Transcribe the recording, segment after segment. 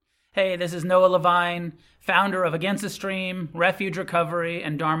Hey, this is Noah Levine, founder of Against the Stream, Refuge Recovery,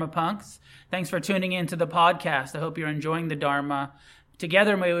 and Dharma Punks. Thanks for tuning in to the podcast. I hope you're enjoying the Dharma.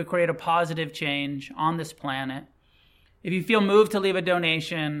 Together, may we create a positive change on this planet. If you feel moved to leave a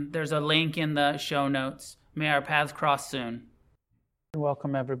donation, there's a link in the show notes. May our paths cross soon.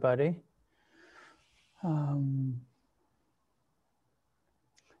 Welcome, everybody.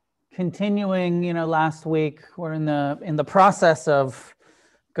 Continuing, last week we're in the process of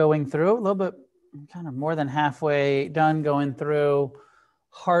going through a little bit, kind of more than halfway done going through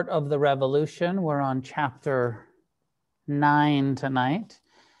Heart of the Revolution. We're on chapter 9 tonight,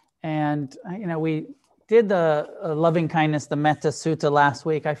 and we did the loving kindness, the Metta Sutta last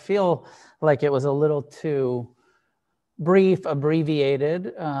week. I feel like it was a little too brief,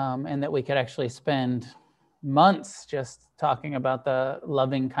 abbreviated, and that we could actually spend months just talking about the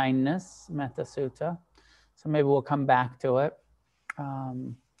loving kindness, Metta Sutta. So maybe we'll come back to it.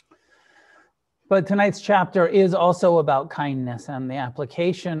 But tonight's chapter is also about kindness and the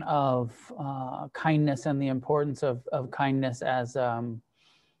application of kindness and the importance of kindness as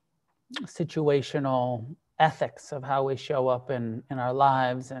situational ethics of how we show up in our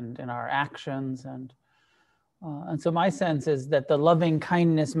lives and in our actions. And so my sense is that the loving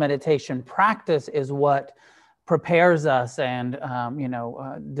kindness meditation practice is what prepares us and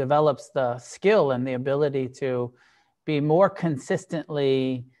develops the skill and the ability to be more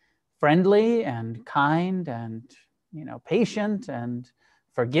consistently friendly and kind and patient and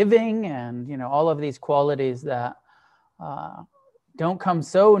forgiving and all of these qualities that don't come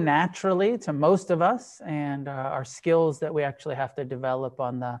so naturally to most of us, and are skills that we actually have to develop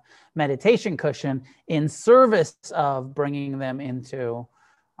on the meditation cushion in service of bringing them into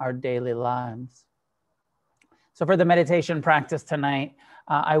our daily lives. So for the meditation practice tonight,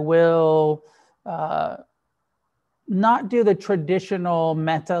 I will not do the traditional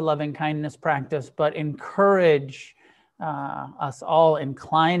metta loving kindness practice, but encourage us all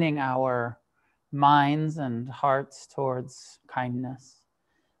inclining our minds and hearts towards kindness.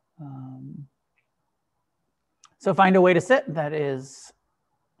 So find a way to sit that is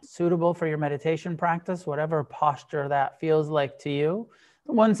suitable for your meditation practice, whatever posture that feels like to you.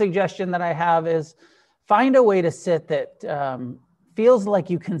 One suggestion that I have is find a way to sit that feels like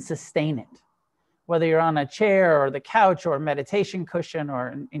you can sustain it. Whether you're on a chair or the couch or a meditation cushion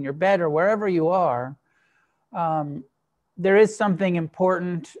or in your bed or wherever you are, there is something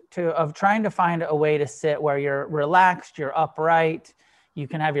important of trying to find a way to sit where you're relaxed, you're upright, you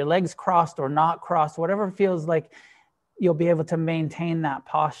can have your legs crossed or not crossed, whatever feels like you'll be able to maintain that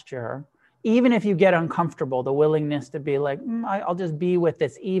posture. Even if you get uncomfortable, the willingness to be like, I'll just be with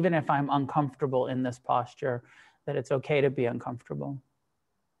this, even if I'm uncomfortable in this posture, that it's okay to be uncomfortable.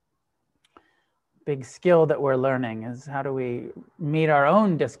 Big skill that we're learning is how do we meet our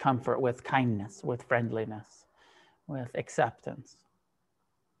own discomfort with kindness, with friendliness, with acceptance.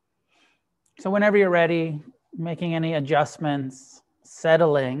 So whenever you're ready, making any adjustments,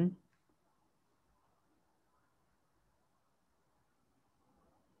 settling.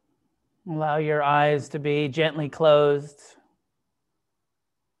 Allow your eyes to be gently closed.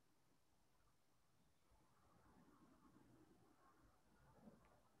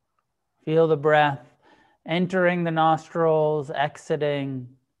 Feel the breath entering the nostrils, exiting.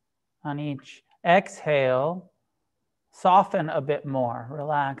 On each exhale, soften a bit more.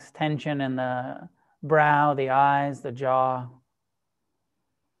 Relax tension in the brow, the eyes, the jaw.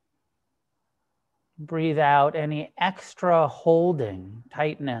 Breathe out any extra holding,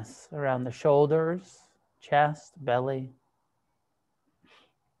 tightness around the shoulders, chest, belly.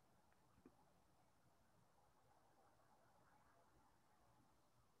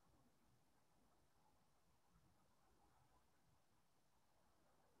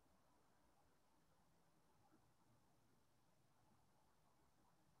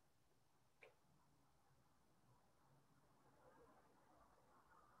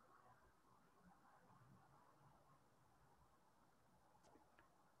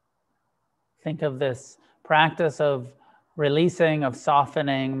 Think of this practice of releasing, of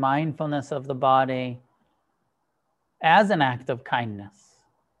softening, mindfulness of the body as an act of kindness.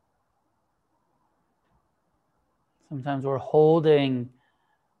 Sometimes we're holding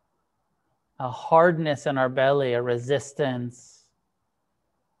a hardness in our belly, a resistance,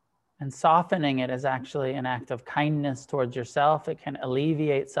 and softening it is actually an act of kindness towards yourself. It can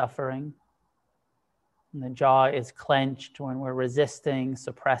alleviate suffering. And the jaw is clenched when we're resisting,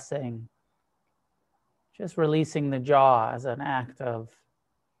 suppressing. Just releasing the jaw as an act of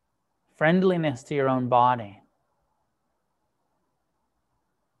friendliness to your own body.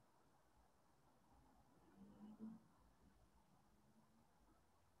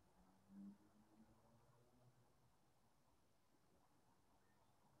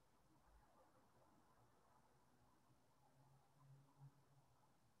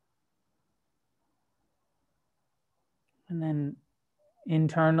 And then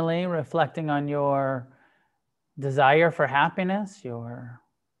internally reflecting on your desire for happiness, your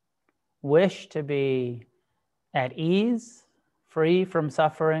wish to be at ease, free from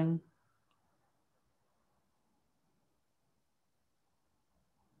suffering.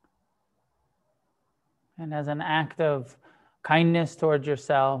 And as an act of kindness towards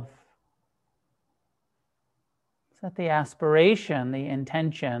yourself, set the aspiration, the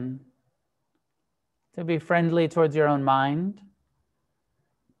intention to be friendly towards your own mind,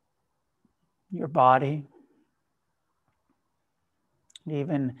 your body,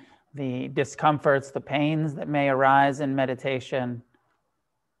 even the discomforts, the pains that may arise in meditation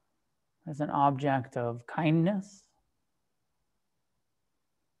as an object of kindness.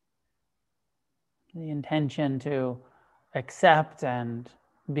 The intention to accept and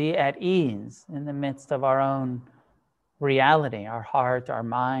be at ease in the midst of our own reality, our heart, our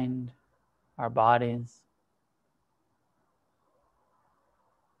mind, our bodies.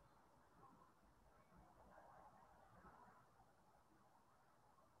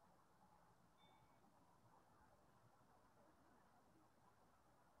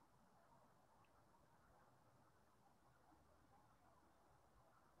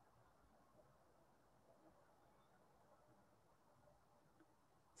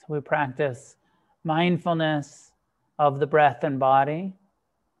 So we practice mindfulness of the breath and body,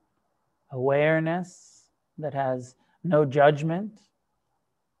 awareness that has no judgment,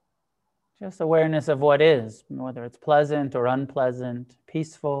 just awareness of what is, whether it's pleasant or unpleasant,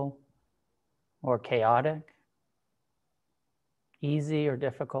 peaceful or chaotic, easy or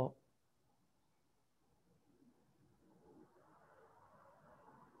difficult.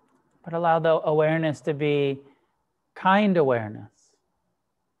 But allow the awareness to be kind awareness.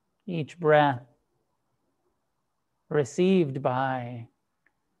 Each breath received by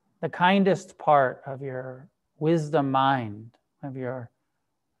the kindest part of your wisdom mind, of your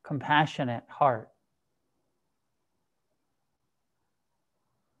compassionate heart.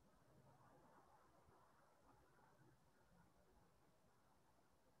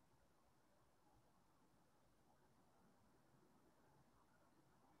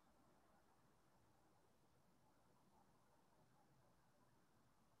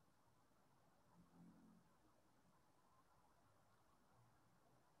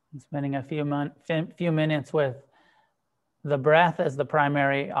 And spending a few minutes with the breath as the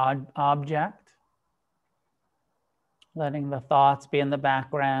primary object, letting the thoughts be in the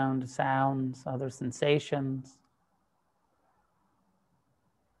background, sounds, other sensations.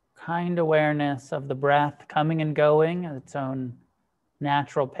 Kind awareness of the breath coming and going at its own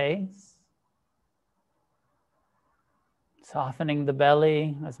natural pace. Softening the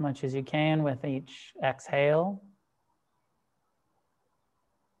belly as much as you can with each exhale.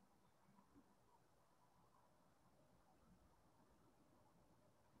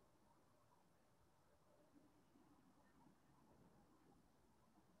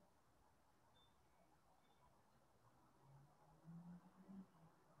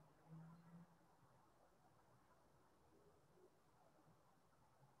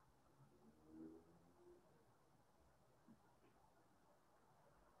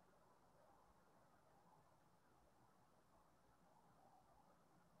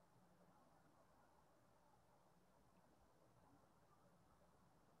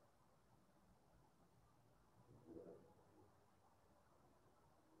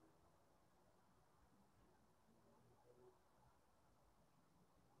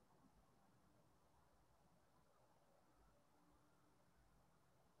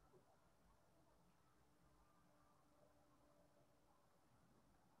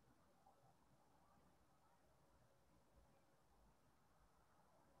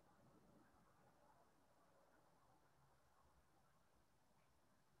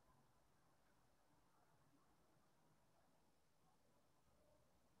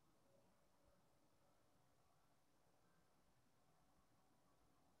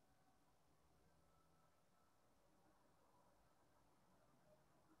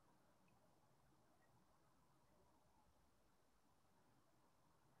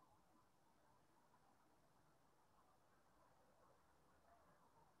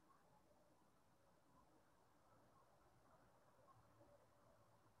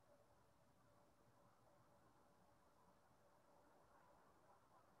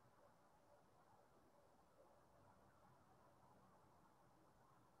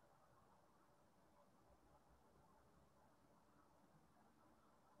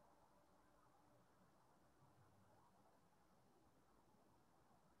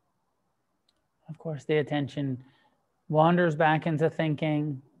 Of course, the attention wanders back into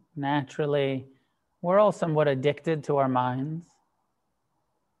thinking naturally. We're all somewhat addicted to our minds.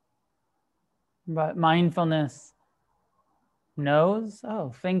 But mindfulness knows,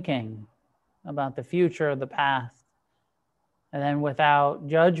 thinking about the future, the past. And then without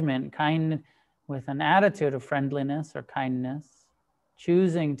judgment, with an attitude of friendliness or kindness,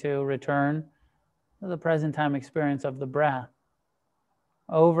 choosing to return to the present time experience of the breath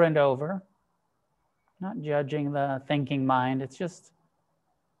over and over, not judging the thinking mind. It's just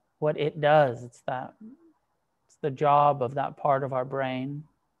what it does. It's the job of that part of our brain.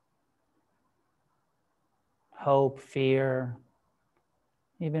 Hope, fear,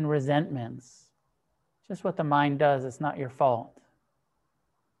 even resentments. Just what the mind does. It's not your fault.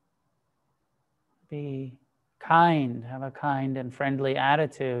 Be kind, have a kind and friendly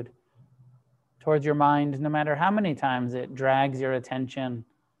attitude towards your mind, no matter how many times it drags your attention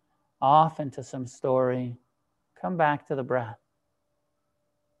off into some story. Come back to the breath.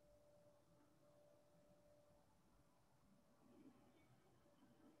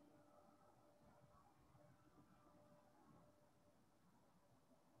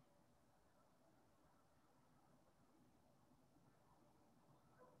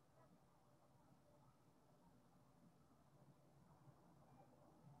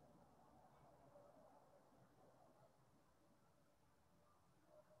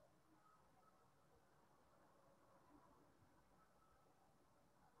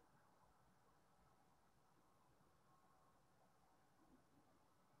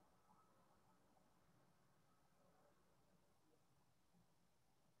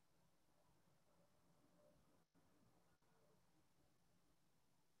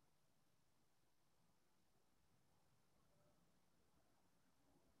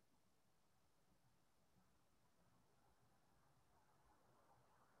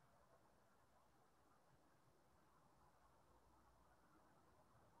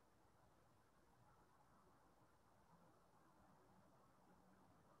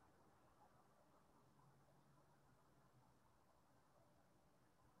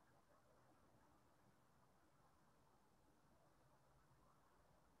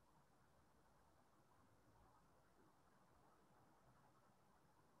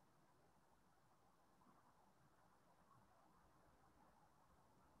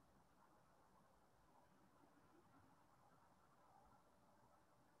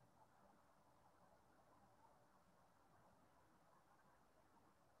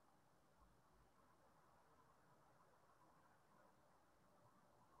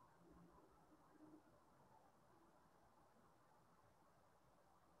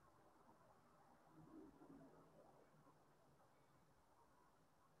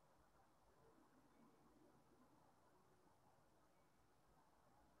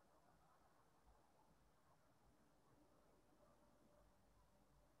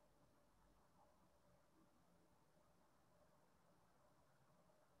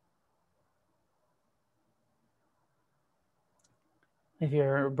 If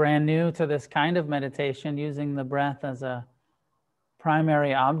you're brand new to this kind of meditation, using the breath as a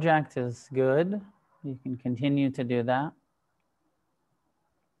primary object is good. You can continue to do that.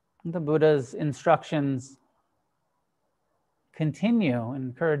 The Buddha's instructions continue,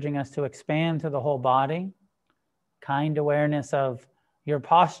 encouraging us to expand to the whole body, kind awareness of your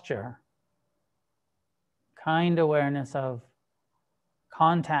posture, kind awareness of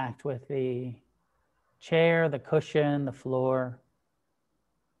contact with the chair, the cushion, the floor,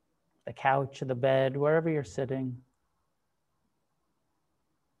 the couch, the bed, wherever you're sitting.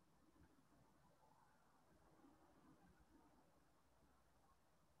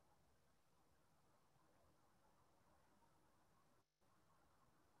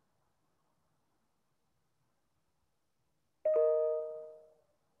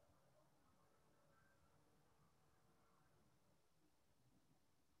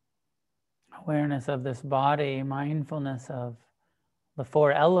 Awareness of this body, mindfulness of the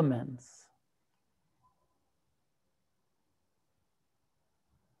four elements.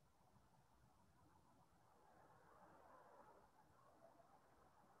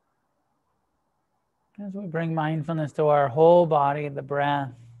 As we bring mindfulness to our whole body, the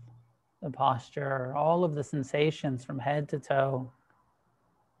breath, the posture, all of the sensations from head to toe,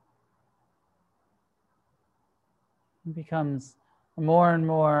 it becomes more and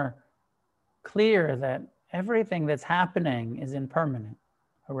more clear that everything that's happening is impermanent,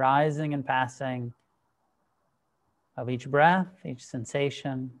 arising and passing of each breath, each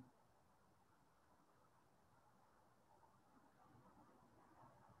sensation.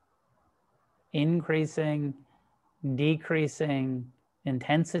 Increasing, decreasing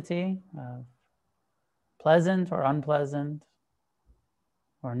intensity of pleasant or unpleasant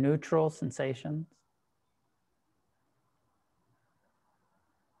or neutral sensations.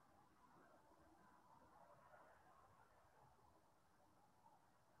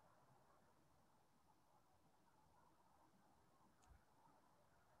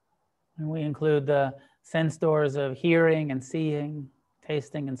 And we include the sense doors of hearing and seeing,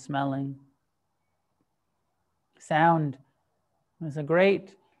 tasting and smelling. Sound is a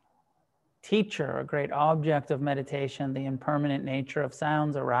great teacher, a great object of meditation, the impermanent nature of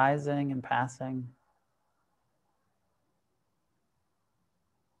sounds arising and passing.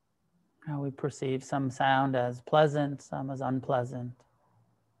 How we perceive some sound as pleasant, some as unpleasant,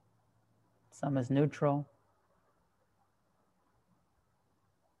 some as neutral.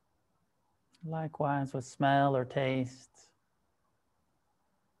 Likewise with smell or taste,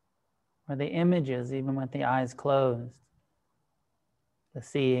 or the images, even with the eyes closed, the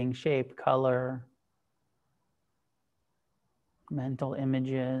seeing, shape, color, mental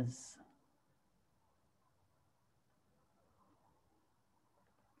images.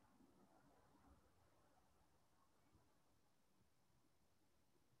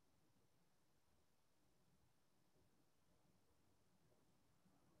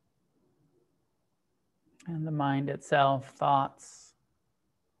 And the mind itself, thoughts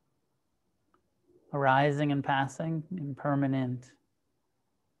arising and passing, impermanent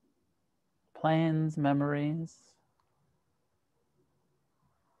plans, memories,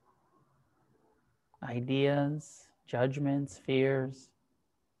 ideas, judgments, fears.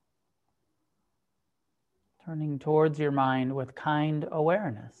 Turning towards your mind with kind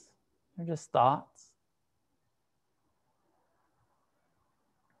awareness. They're just thoughts.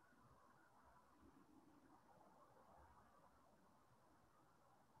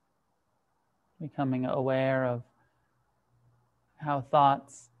 Becoming aware of how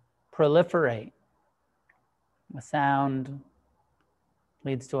thoughts proliferate. A sound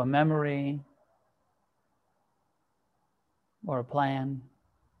leads to a memory or a plan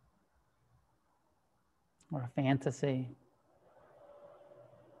or a fantasy.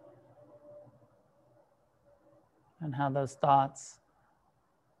 And how those thoughts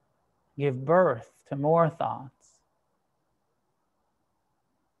give birth to more thoughts.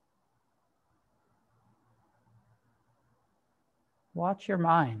 Watch your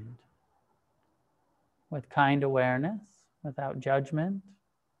mind with kind awareness, without judgment,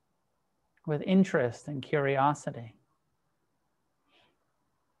 with interest and curiosity.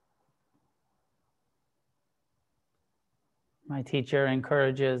 My teacher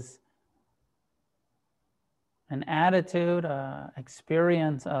encourages an attitude,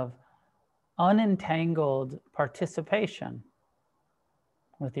 experience of unentangled participation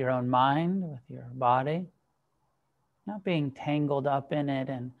with your own mind, with your body, not being tangled up in it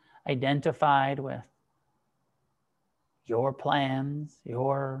and identified with your plans,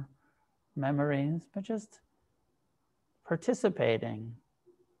 your memories, but just participating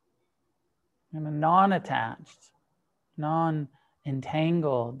in a non-attached,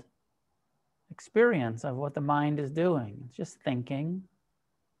 non-entangled experience of what the mind is doing. It's just thinking.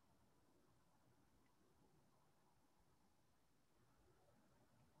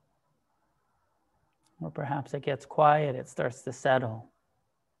 Or perhaps it gets quiet, it starts to settle.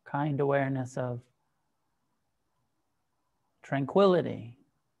 Kind awareness of tranquility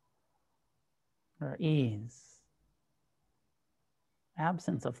or ease,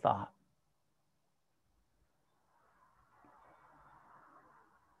 absence of thought.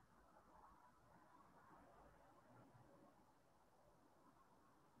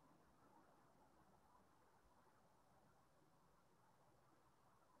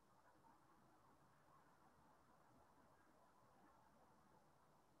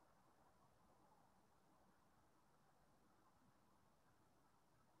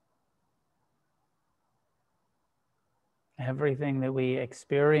 Everything that we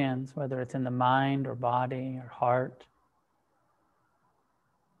experience, whether it's in the mind or body or heart,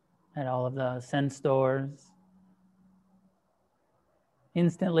 at all of the sense doors,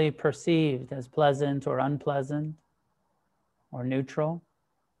 instantly perceived as pleasant or unpleasant or neutral.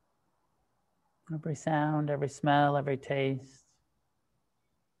 Every sound, every smell, every taste,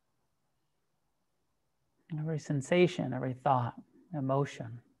 every sensation, every thought,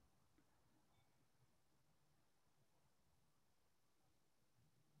 emotion.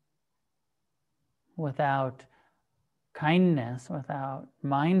 Without kindness, without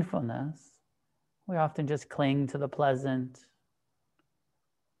mindfulness, we often just cling to the pleasant,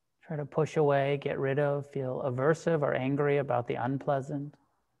 try to push away, get rid of, feel aversive or angry about the unpleasant.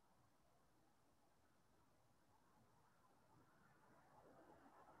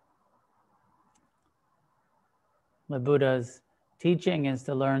 The Buddha's teaching is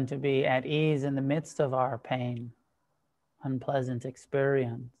to learn to be at ease in the midst of our pain, unpleasant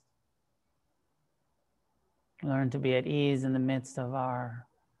experience. Learn to be at ease in the midst of our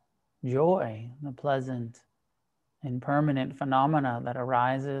joy, the pleasant impermanent phenomena that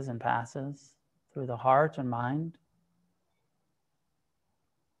arises and passes through the heart and mind.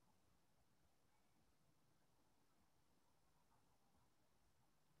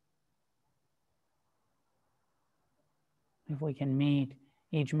 If we can meet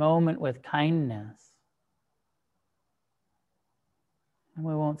each moment with kindness, and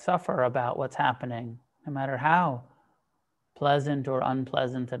we won't suffer about what's happening, no matter how pleasant or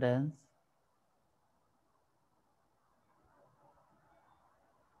unpleasant it is.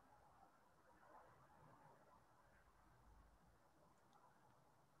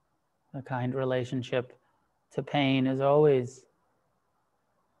 A kind relationship to pain is always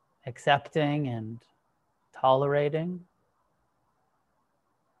accepting and tolerating,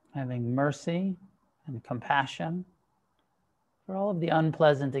 having mercy and compassion for all of the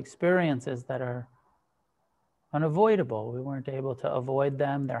unpleasant experiences that are unavoidable. We weren't able to avoid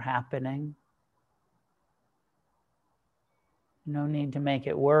them, they're happening. No need to make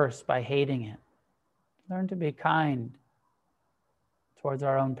it worse by hating it. Learn to be kind towards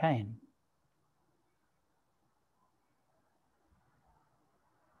our own pain.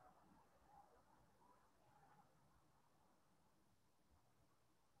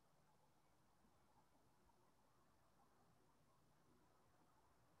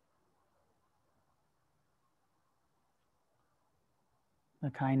 The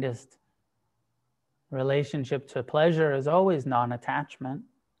kindest relationship to pleasure is always non-attachment.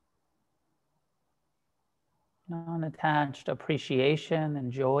 Non-attached appreciation,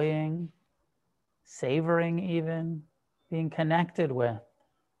 enjoying, savoring even, being connected with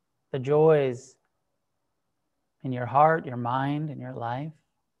the joys in your heart, your mind, and your life.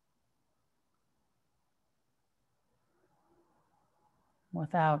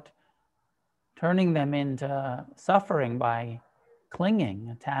 Without turning them into suffering by clinging.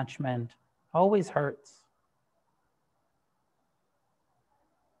 Attachment always hurts.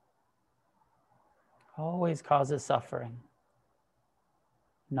 Always causes suffering.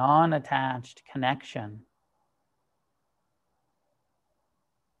 Non-attached connection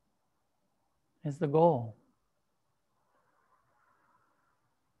is the goal.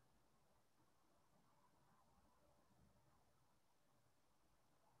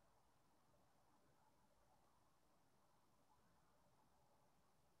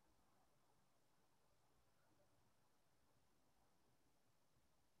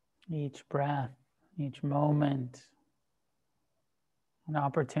 Each breath, each moment, an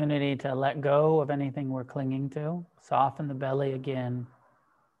opportunity to let go of anything we're clinging to, soften the belly again.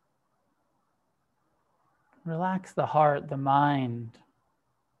 Relax the heart, the mind,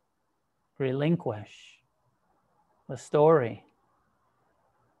 relinquish the story.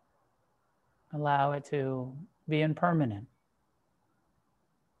 Allow it to be impermanent.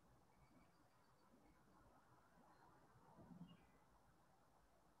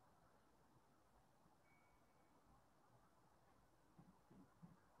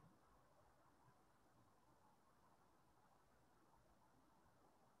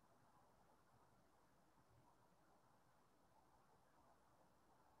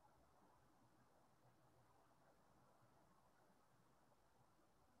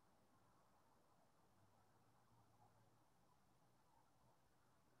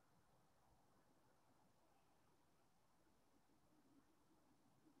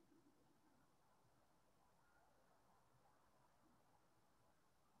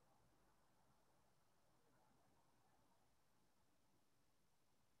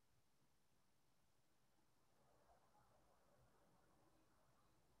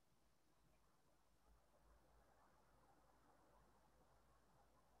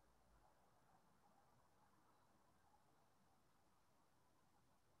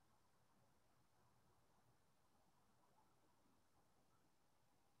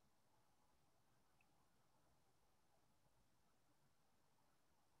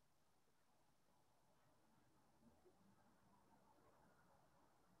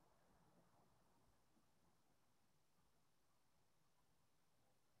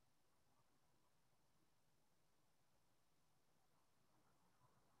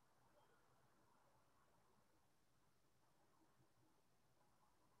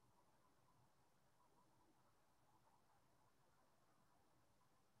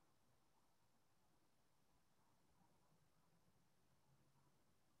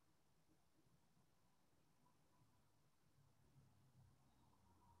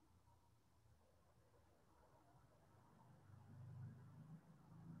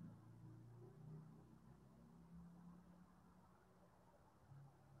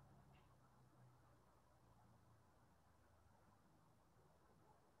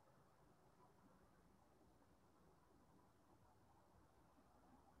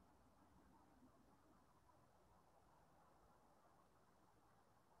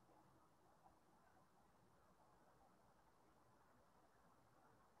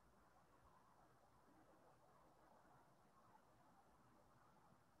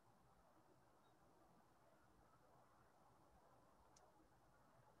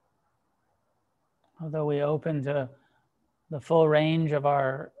 Although we open to the full range of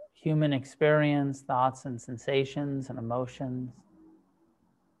our human experience, thoughts and sensations and emotions,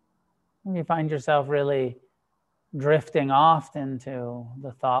 and you find yourself really drifting off into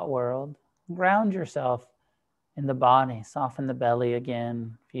the thought world, ground yourself in the body, soften the belly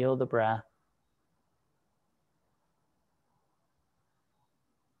again, feel the breath.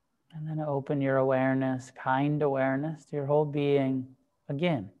 And then open your awareness, kind awareness, to your whole being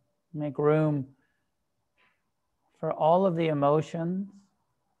again. Make room for all of the emotions,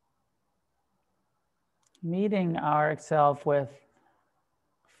 meeting our self with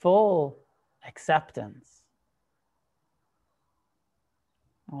full acceptance.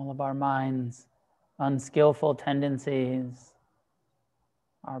 All of our mind's unskillful tendencies,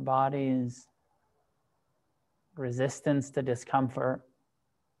 our body's resistance to discomfort,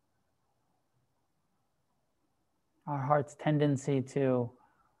 our heart's tendency to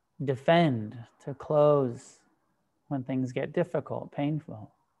defend, to close when things get difficult, painful.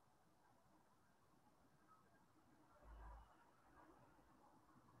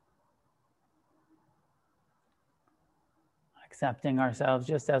 Accepting ourselves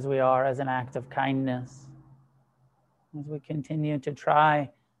just as we are as an act of kindness, as we continue to try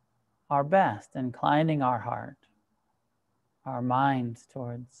our best, inclining our heart, our mind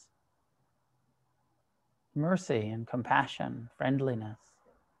towards mercy and compassion, friendliness.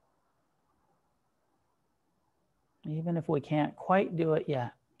 Even if we can't quite do it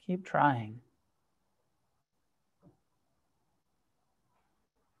yet, keep trying.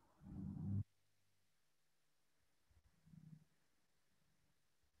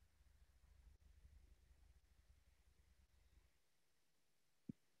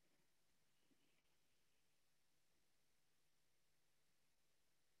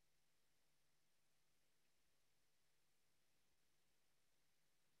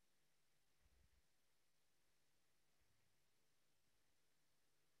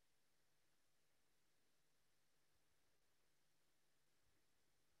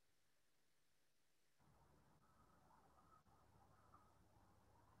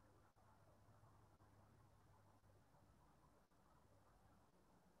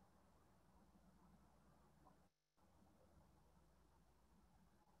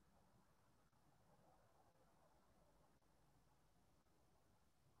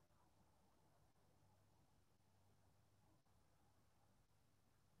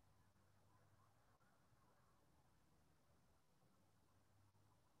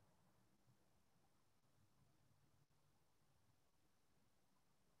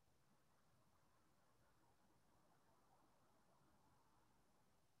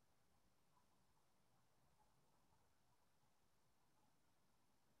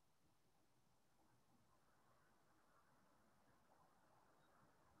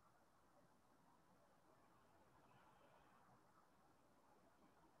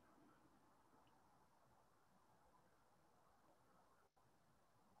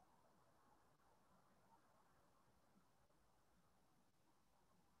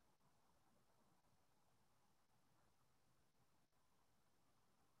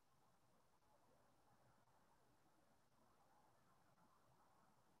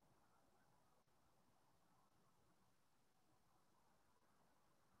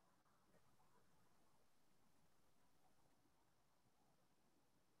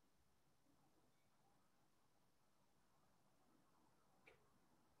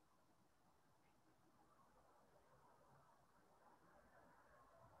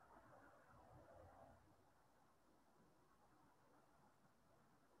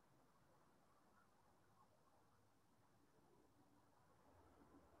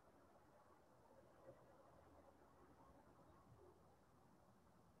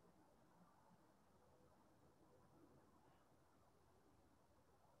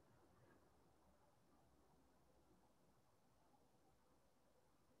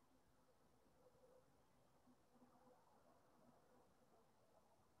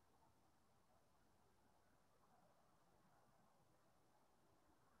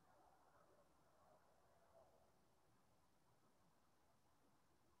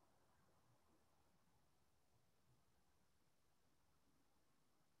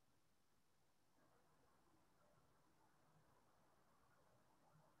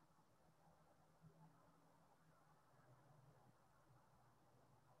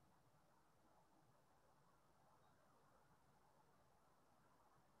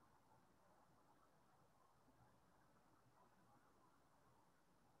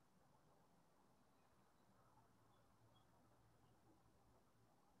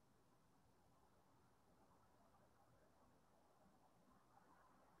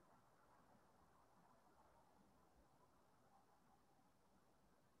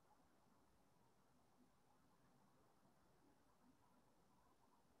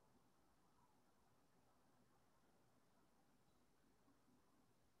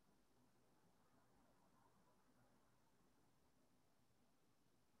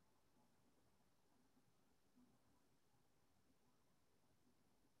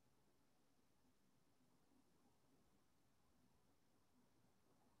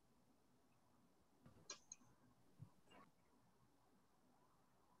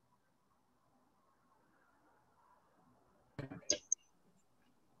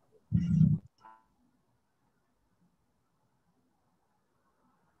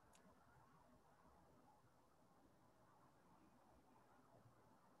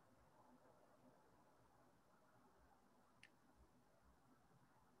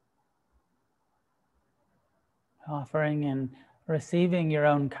 offering and receiving your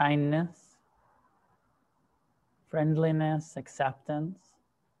own kindness, friendliness, acceptance,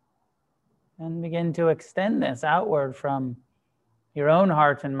 and begin to extend this outward from your own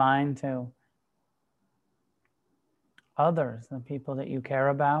heart and mind to others, the people that you care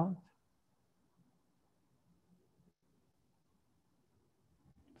about.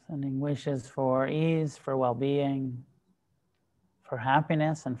 Sending wishes for ease, for well-being, for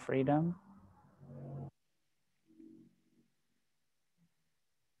happiness and freedom.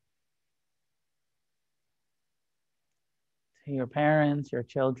 To your parents, your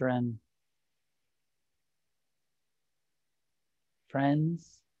children,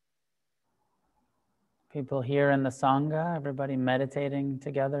 friends, people here in the Sangha, everybody meditating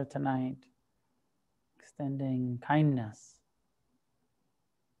together tonight, extending kindness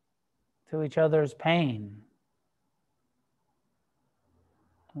to each other's pain,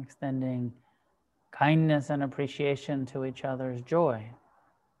 extending kindness and appreciation to each other's joy.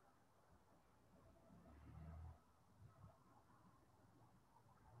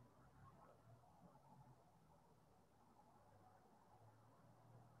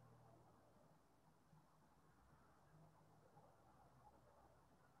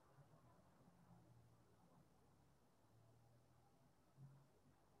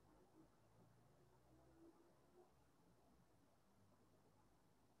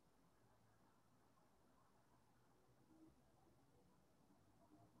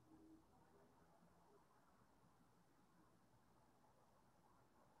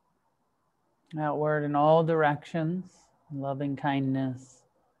 Outward in all directions, loving kindness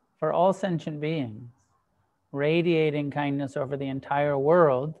for all sentient beings, radiating kindness over the entire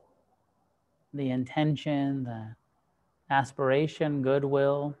world, the intention, the aspiration,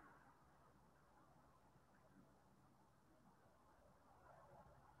 goodwill.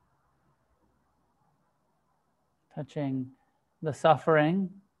 Touching the suffering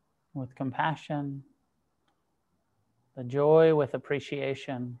with compassion, the joy with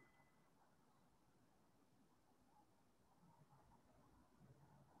appreciation.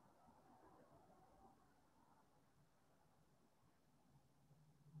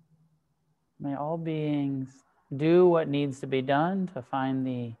 May all beings do what needs to be done to find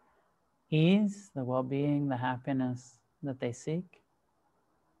the ease, the well-being, the happiness that they seek.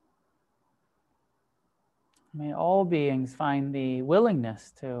 May all beings find the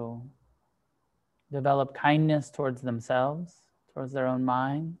willingness to develop kindness towards themselves, towards their own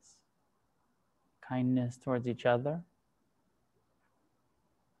minds, kindness towards each other.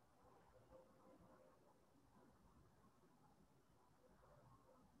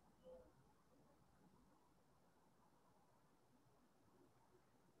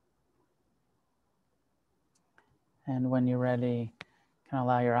 And when you're ready, you can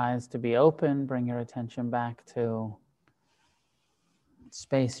allow your eyes to be open, bring your attention back to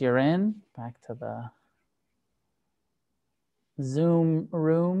space you're in, back to the Zoom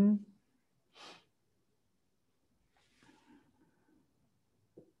room.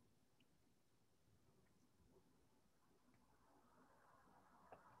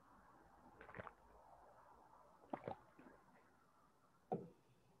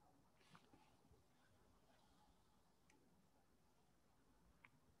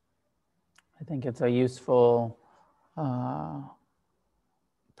 I think it's a useful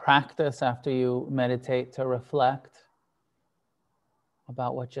practice after you meditate to reflect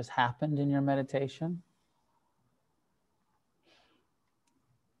about what just happened in your meditation.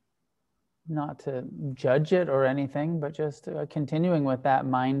 Not to judge it or anything, but just continuing with that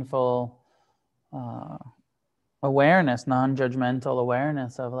mindful awareness, non-judgmental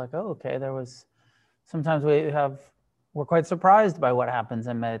awareness of like, oh, okay, there was, sometimes we're quite surprised by what happens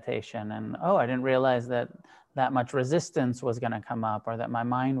in meditation. And, oh, I didn't realize that much resistance was going to come up, or that my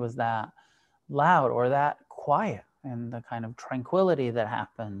mind was that loud or that quiet, and the kind of tranquility that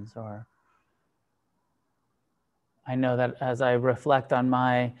happens. Or I know that as I reflect on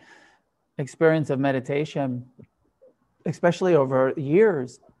my experience of meditation, especially over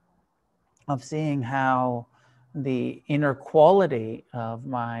years, of seeing how the inner quality of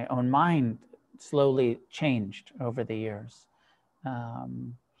my own mind slowly changed over the years.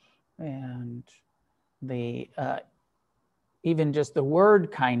 And the even just the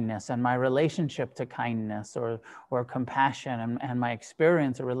word kindness and my relationship to kindness, or compassion, and my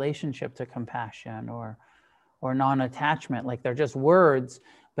experience, a relationship to compassion, or non-attachment, like they're just words,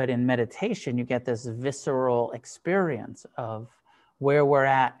 but in meditation you get this visceral experience of where we're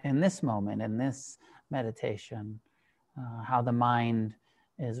at in this moment, in this meditation, how the mind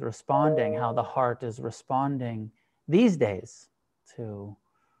is responding, how the heart is responding these days to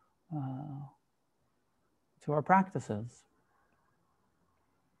to our practices.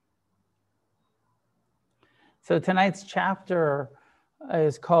 So tonight's chapter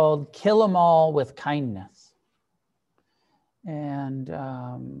is called Kill 'Em All with Kindness. And,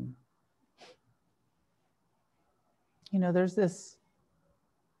 there's this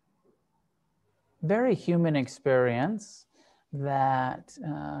very human experience that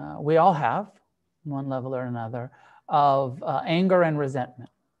we all have, one level or another, of anger and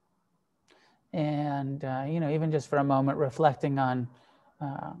resentment. And, even just for a moment, reflecting on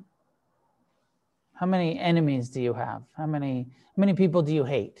how many enemies do you have? How many people do you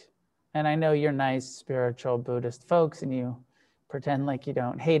hate? And I know you're nice, spiritual Buddhist folks, and you pretend like you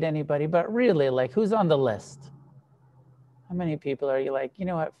don't hate anybody, but really, like, who's on the list? How many people are you like, you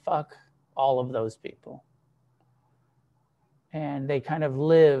know what, fuck all of those people? And they kind of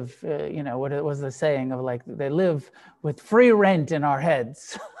live, what it was the saying of, like, they live with free rent in our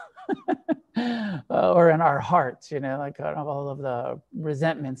heads or in our hearts, like all of the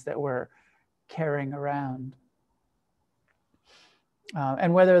resentments that we're carrying around.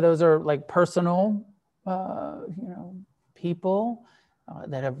 And whether those are like personal, people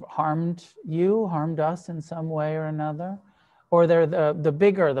that have harmed us in some way or another, or they're the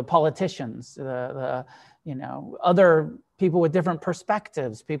bigger, the politicians, the other people with different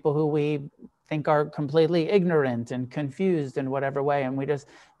perspectives, people who we think are completely ignorant and confused in whatever way. And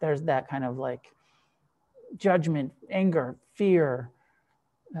there's that kind of like judgment, anger, fear,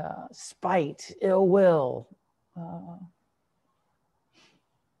 spite, ill will.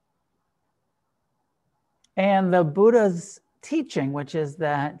 And the Buddha's teaching, which is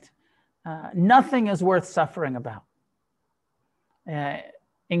that nothing is worth suffering about,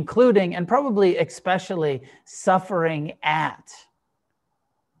 including and probably especially suffering at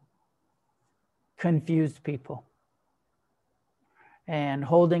confused people. And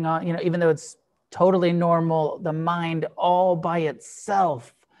holding on, even though it's totally normal, the mind all by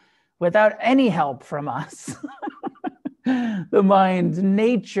itself, without any help from us, the mind's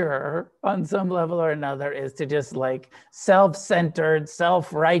nature on some level or another is to just like self-centered,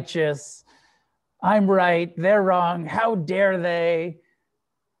 self-righteous. I'm right, they're wrong. How dare they?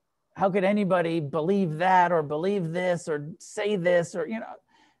 How could anybody believe that or believe this or say this or,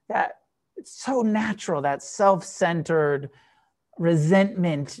 that it's so natural, that self-centered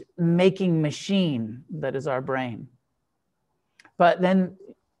resentment making machine that is our brain. But then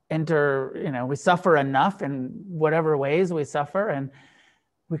we suffer enough in whatever ways we suffer, and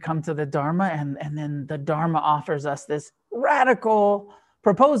we come to the Dharma, and then the Dharma offers us this radical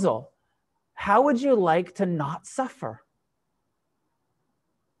proposal. How would you like to not suffer?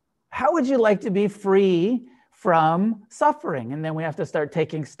 How would you like to be free from suffering? And then we have to start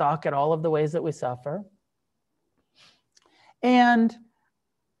taking stock at all of the ways that we suffer. And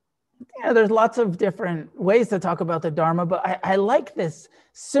there's lots of different ways to talk about the Dharma, but I like this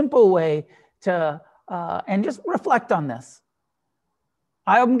simple way to, and just reflect on this.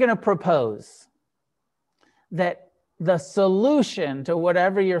 I'm going to propose that the solution to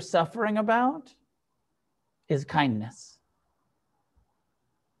whatever you're suffering about is kindness.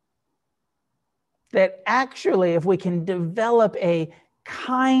 That actually, if we can develop a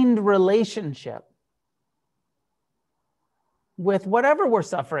kind relationship with whatever we're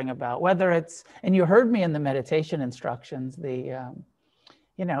suffering about, whether it's, and you heard me in the meditation instructions,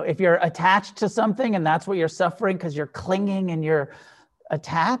 if you're attached to something and that's what you're suffering because you're clinging and you're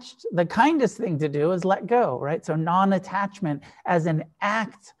attached, the kindest thing to do is let go, right? So non-attachment as an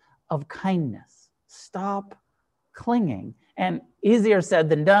act of kindness. Stop clinging. And easier said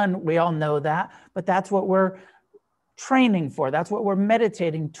than done, we all know that, but that's what we're training for. That's what we're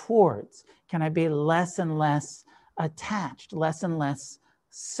meditating towards. Can I be less and less attached, less and less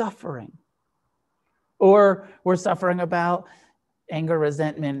suffering? Or we're suffering about anger,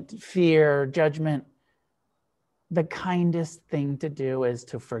 resentment, fear, judgment. The kindest thing to do is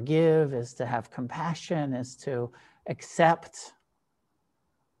to forgive, is to have compassion, is to accept.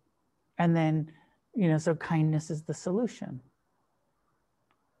 And then, so kindness is the solution.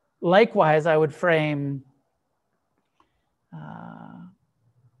 Likewise, I would frame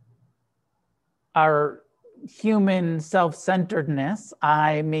our human self-centeredness,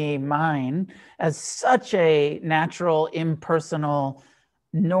 I, me, mine, as such a natural, impersonal,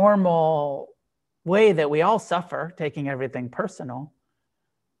 normal way that we all suffer, taking everything personal.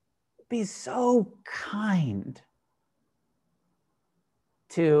 Be so kind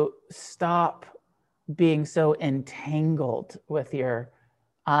to stop being so entangled with your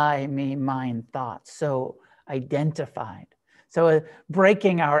I, me, mine thoughts, so identified. So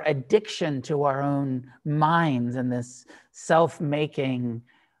breaking our addiction to our own minds and this self-making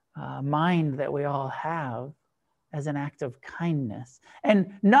mind that we all have as an act of kindness.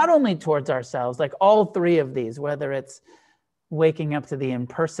 And not only towards ourselves, like all three of these, whether it's waking up to the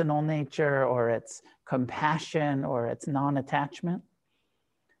impersonal nature, or it's compassion, or it's non-attachment.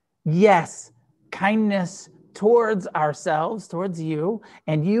 Yes, kindness towards ourselves, towards you,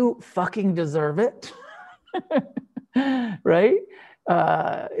 and you fucking deserve it. Right?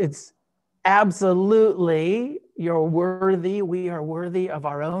 It's absolutely, you're worthy. We are worthy of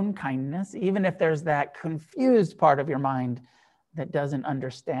our own kindness, even if there's that confused part of your mind that doesn't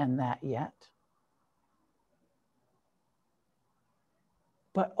understand that yet.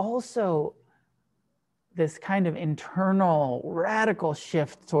 But also this kind of internal radical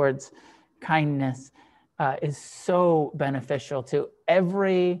shift towards kindness is so beneficial to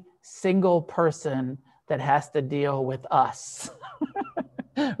every single person that has to deal with us.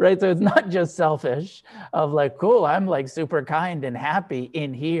 Right? So it's not just selfish of like, cool, I'm like super kind and happy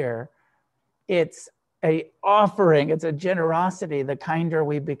in here. It's a offering, it's a generosity. The kinder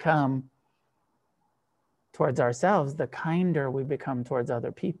we become towards ourselves, the kinder we become towards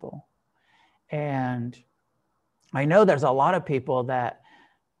other people. And I know there's a lot of people that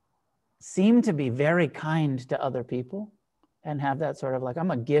seem to be very kind to other people and have that sort of like,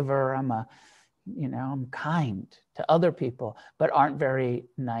 I'm a giver, I'm kind to other people, but aren't very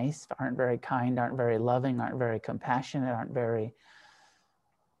nice, aren't very kind, aren't very loving, aren't very compassionate, aren't very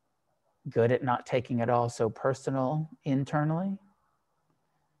good at not taking it all so personal internally.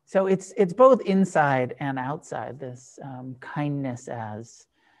 So it's both inside and outside, this kindness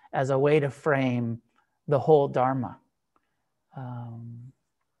as a way to frame the whole Dharma.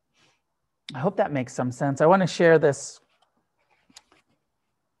 I hope that makes some sense. I want to share this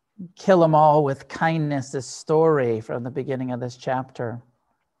Kill 'em all with kindness, this story from the beginning of this chapter.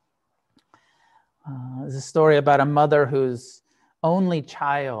 It's a story about a mother whose only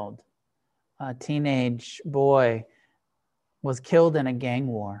child, a teenage boy, was killed in a gang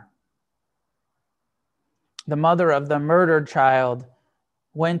war. The mother of the murdered child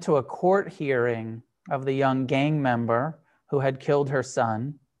went to a court hearing of the young gang member who had killed her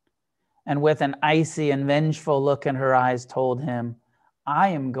son, and with an icy and vengeful look in her eyes told him, I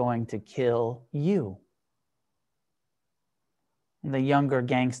am going to kill you. The younger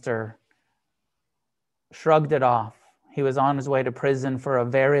gangster shrugged it off. He was on his way to prison for a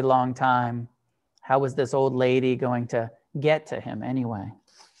very long time. How was this old lady going to get to him anyway?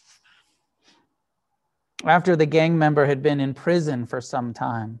 After the gang member had been in prison for some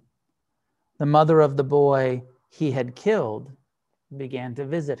time, the mother of the boy he had killed began to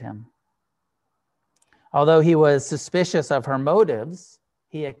visit him. Although he was suspicious of her motives,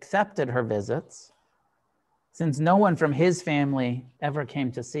 he accepted her visits, since no one from his family ever came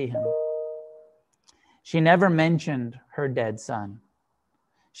to see him. She never mentioned her dead son.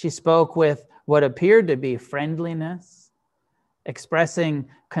 She spoke with what appeared to be friendliness, expressing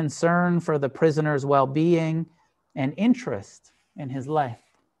concern for the prisoner's well-being and interest in his life.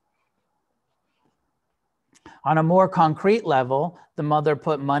 On a more concrete level, the mother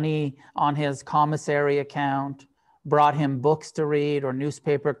put money on his commissary account, brought him books to read or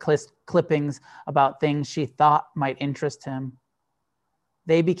newspaper clippings about things she thought might interest him.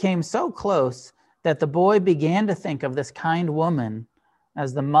 They became so close that the boy began to think of this kind woman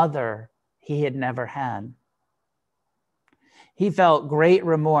as the mother he had never had. He felt great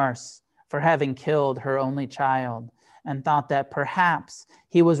remorse for having killed her only child and thought that perhaps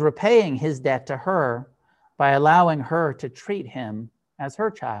he was repaying his debt to her by allowing her to treat him as her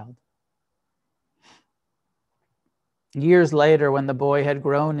child. Years later, when the boy had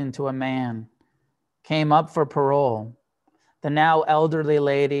grown into a man, came up for parole, the now elderly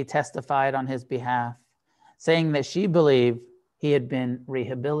lady testified on his behalf, saying that she believed he had been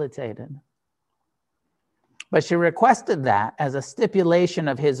rehabilitated. But she requested that, as a stipulation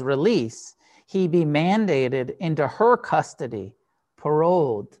of his release, he be mandated into her custody,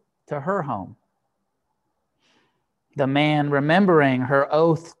 paroled to her home. The man, remembering her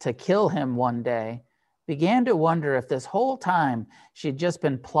oath to kill him one day, began to wonder if this whole time she'd just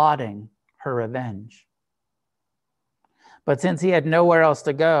been plotting her revenge. But since he had nowhere else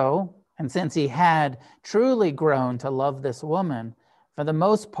to go, and since he had truly grown to love this woman, for the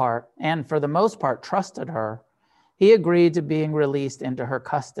most part trusted her, he agreed to being released into her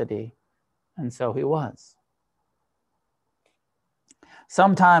custody, and so he was.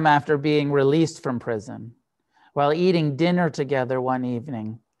 Sometime after being released from prison, while eating dinner together one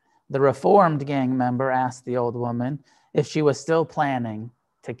evening, the reformed gang member asked the old woman if she was still planning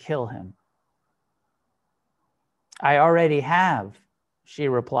to kill him. I already have, she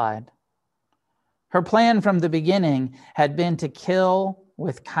replied. Her plan from the beginning had been to kill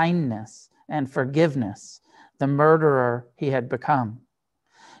with kindness and forgiveness the murderer he had become.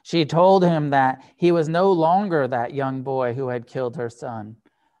 She told him that he was no longer that young boy who had killed her son.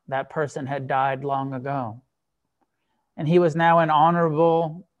 That person had died long ago. And he was now an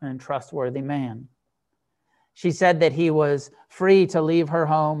honorable and trustworthy man. She said that he was free to leave her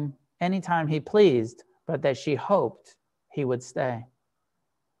home anytime he pleased, but that she hoped he would stay.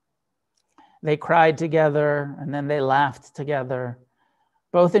 They cried together and then they laughed together,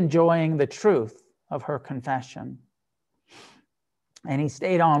 both enjoying the truth of her confession. And he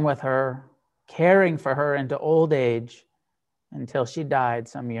stayed on with her, caring for her into old age until she died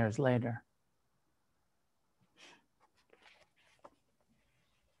some years later.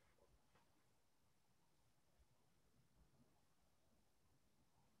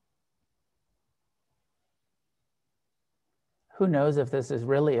 Who knows if this is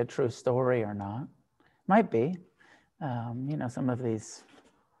really a true story or not? Might be. Some of these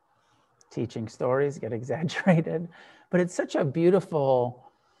teaching stories get exaggerated, but it's such a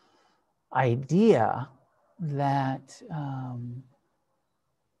beautiful idea that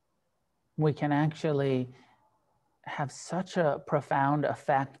we can actually have such a profound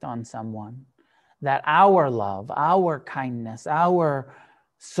effect on someone, that our love, our kindness, our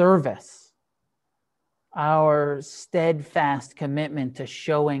service, our steadfast commitment to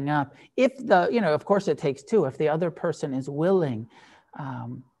showing up, of course it takes two, if the other person is willing,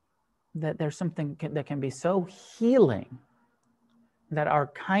 that there's something that can be so healing that our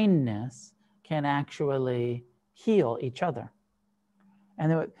kindness can actually heal each other.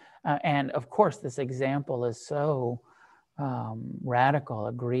 And of course, this example is so radical.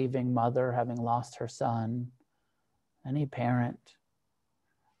 A grieving mother having lost her son, any parent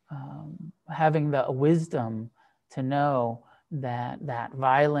having the wisdom to know that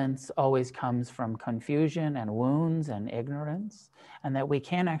violence always comes from confusion and wounds and ignorance, and that we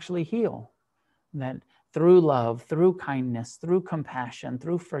can actually heal, that through love, through kindness, through compassion,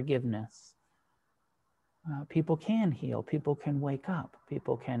 through forgiveness, people can heal, people can wake up,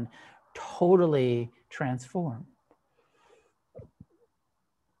 people can totally transform.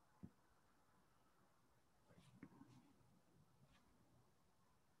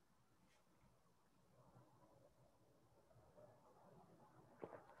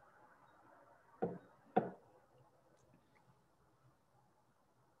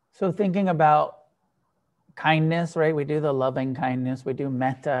 So thinking about kindness, right? We do the loving kindness, we do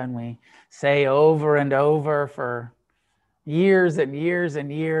metta, and we say over and over for years and years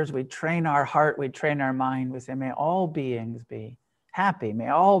and years. We train our heart, we train our mind. We say, may all beings be happy. May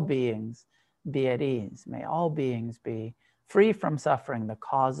all beings be at ease. May all beings be free from suffering, the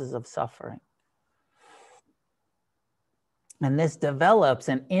causes of suffering. And this develops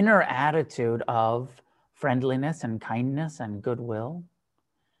an inner attitude of friendliness and kindness and goodwill.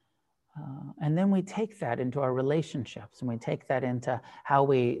 And then we take that into our relationships, and we take that into how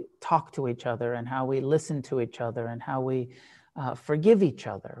we talk to each other and how we listen to each other and how we forgive each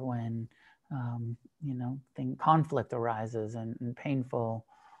other when, conflict arises and painful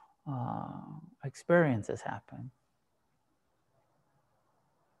experiences happen.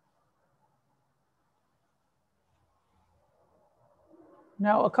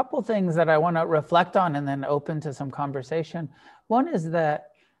 Now, a couple of things that I want to reflect on and then open to some conversation. One is that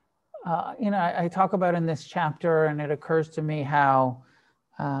I talk about in this chapter, and it occurs to me how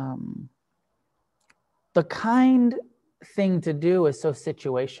the kind thing to do is so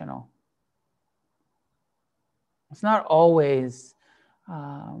situational. It's not always,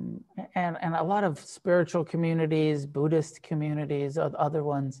 and a lot of spiritual communities, Buddhist communities, other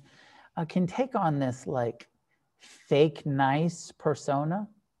ones, can take on this like fake nice persona,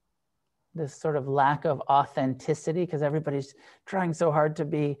 this sort of lack of authenticity, because everybody's trying so hard to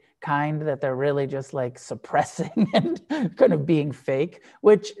be kind that they're really just like suppressing and kind of being fake,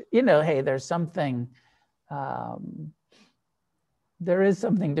 which, hey, there's something, there is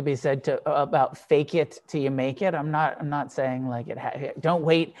something to be said about fake it till you make it. I'm not saying like don't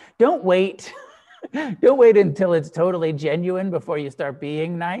wait don't wait until it's totally genuine before you start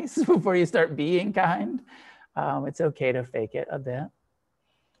being nice, before you start being kind. It's okay to fake it a bit.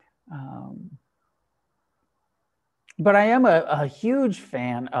 But I am a huge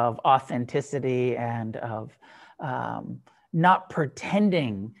fan of authenticity and of not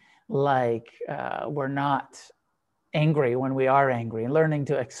pretending like we're not angry when we are angry, and learning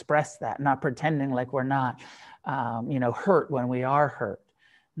to express that, not pretending like we're not hurt when we are hurt,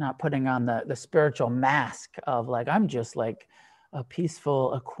 not putting on the spiritual mask of like, I'm just like a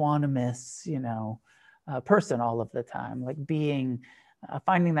peaceful, equanimous, person all of the time, like being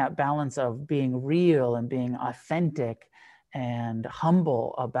finding that balance of being real and being authentic and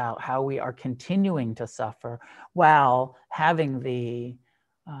humble about how we are continuing to suffer while having the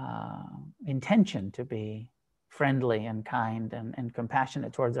intention to be friendly and kind and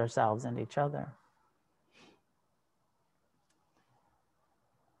compassionate towards ourselves and each other.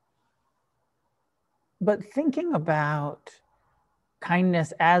 But thinking about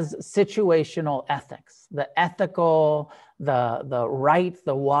kindness as situational ethics, the ethical, the right,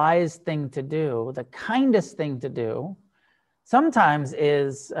 the wise thing to do, the kindest thing to do, sometimes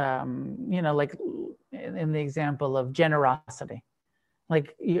is, like in the example of generosity.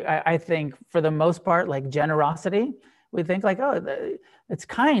 Like I think for the most part, like generosity, we think like, oh, it's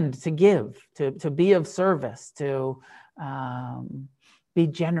kind to give, to be of service, to be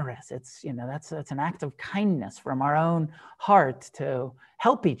generous. It's, that's an act of kindness from our own heart to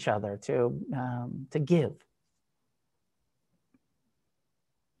help each other, to give.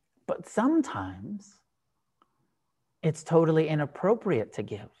 But sometimes it's totally inappropriate to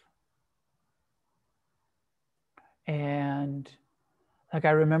give. And like,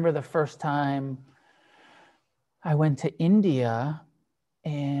 I remember the first time I went to India,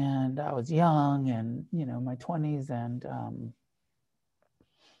 and I was young and, my 20s, and,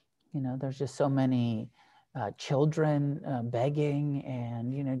 there's just so many children begging,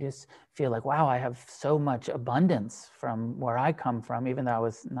 and, just feel like, wow, I have so much abundance from where I come from, even though I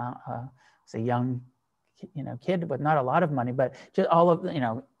was not, was a young, kid with not a lot of money, but just all of,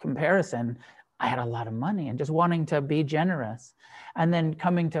 comparison, I had a lot of money, and just wanting to be generous. And then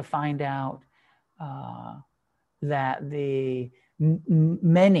coming to find out that the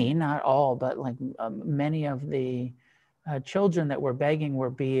many, not all, but like many of the children that were begging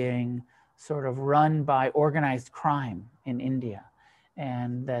were being sort of run by organized crime in India,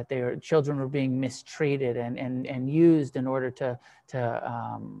 and that their children were being mistreated and used in order to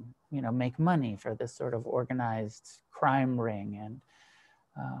make money for this sort of organized crime ring. And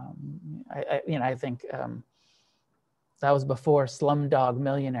I think that was before Slumdog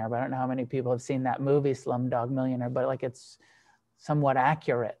Millionaire, but I don't know how many people have seen that movie, Slumdog Millionaire, but like it's somewhat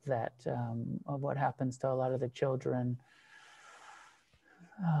accurate that of what happens to a lot of the children.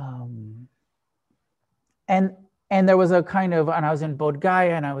 And there was a kind of, and I was in Bodh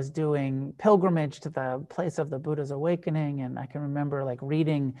Gaya, and I was doing pilgrimage to the place of the Buddha's awakening. And I can remember like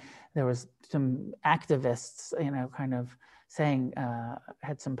reading, there was some activists, kind of saying,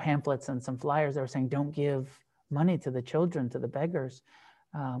 had some pamphlets and some flyers that were saying, don't give money to the children, to the beggars,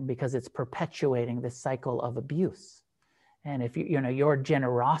 because it's perpetuating this cycle of abuse. And if your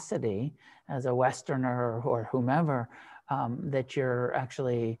generosity as a Westerner or whomever, that you're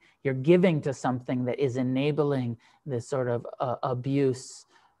giving to something that is enabling this sort of abuse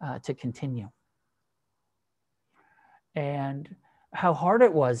to continue. And how hard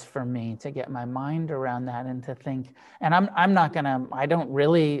it was for me to get my mind around that and to think, and I don't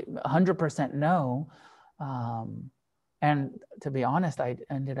really 100% know. And to be honest, I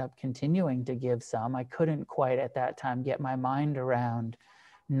ended up continuing to give some. I couldn't quite at that time get my mind around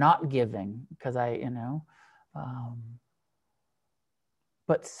not giving, because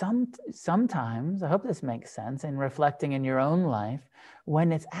but sometimes, I hope this makes sense, in reflecting in your own life,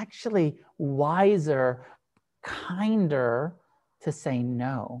 when it's actually wiser, kinder to say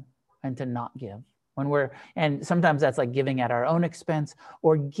no and to not give. And sometimes that's like giving at our own expense,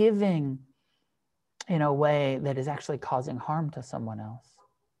 or giving in a way that is actually causing harm to someone else.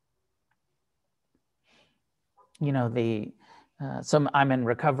 I'm in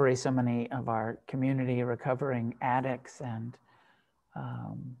recovery, so many of our community recovering addicts, and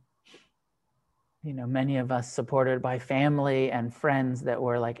many of us supported by family and friends that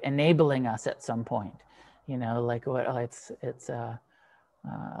were like enabling us at some point, like it's a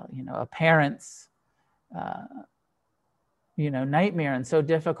parent's nightmare, and so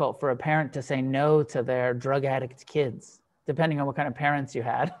difficult for a parent to say no to their drug addict kids, depending on what kind of parents you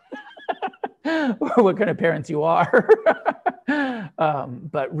had or what kind of parents you are.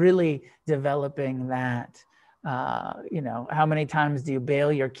 But really developing that, how many times do you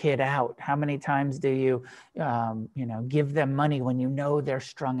bail your kid out? How many times do you, give them money when you know they're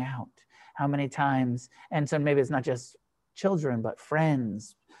strung out? How many times? And so maybe it's not just children, but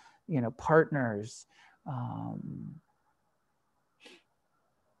friends, partners.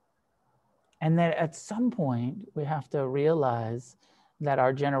 And then at some point, we have to realize that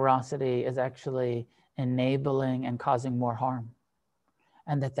our generosity is actually enabling and causing more harm.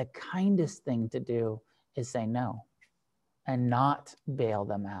 And that the kindest thing to do is say no, and not bail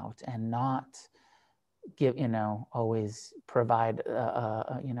them out, and not give, always provide,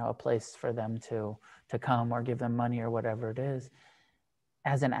 a place for them to come, or give them money or whatever it is,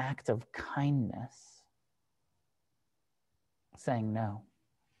 as an act of kindness. saying no.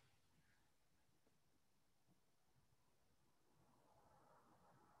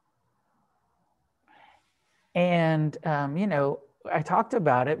 And, I talked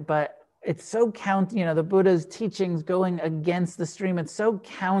about it, but it's so the Buddha's teachings going against the stream. It's so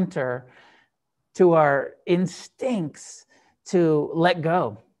counter to our instincts to let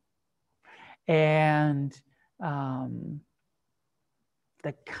go. And the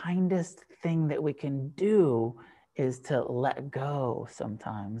kindest thing that we can do is to let go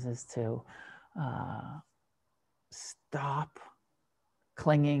sometimes, is to stop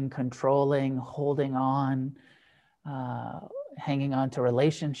clinging, controlling, holding on, hanging on to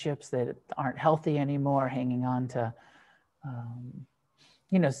relationships that aren't healthy anymore, hanging on to,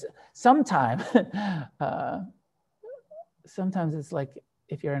 sometimes, sometimes it's like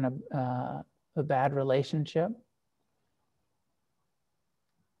if you're in a bad relationship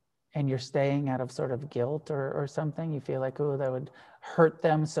and you're staying out of sort of guilt or something, you feel like, oh, that would hurt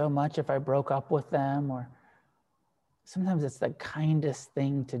them so much if I broke up with them, or sometimes it's the kindest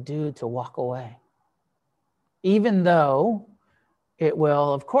thing to do to walk away. Even though it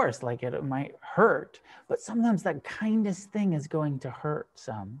will, of course, like it might hurt, but sometimes that kindest thing is going to hurt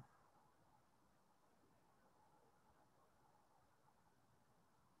some.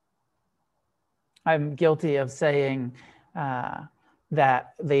 I'm guilty of saying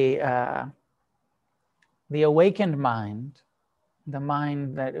that the awakened mind, the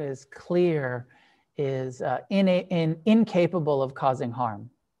mind that is clear, is incapable of causing harm,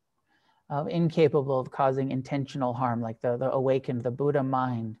 incapable of causing intentional harm. Like the awakened, the Buddha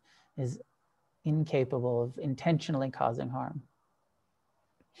mind is incapable of intentionally causing harm.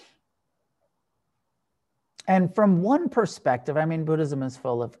 And from one perspective, I mean, Buddhism is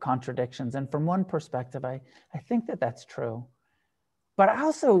full of contradictions. And from one perspective, I think that that's true. But I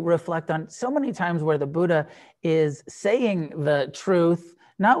also reflect on so many times where the Buddha is saying the truth,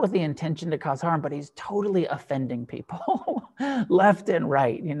 not with the intention to cause harm, but he's totally offending people left and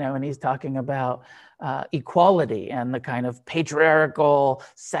right, and he's talking about equality, and the kind of patriarchal,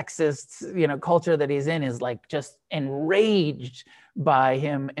 sexist, culture that he's in is like just enraged by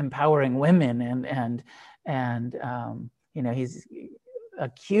him empowering women, and he's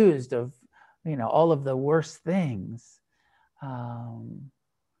accused of, all of the worst things. And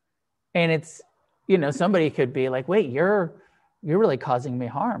it's, somebody could be like, wait, you're really causing me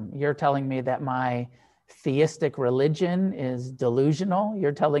harm. You're telling me that my theistic religion is delusional.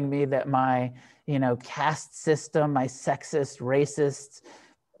 You're telling me that my, caste system, my sexist, racist,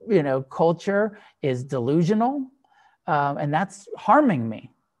 culture is delusional. And that's harming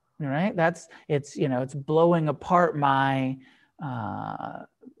me, right? It's blowing apart my, what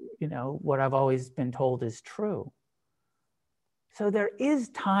I've always been told is true. So there is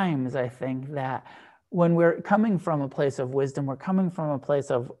times, I think, that when we're coming from a place of wisdom, we're coming from a place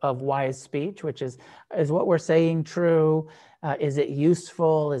of wise speech, which is what we're saying true? Is it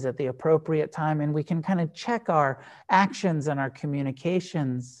useful? Is it the appropriate time? And we can kind of check our actions and our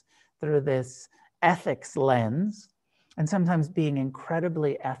communications through this ethics lens. And sometimes being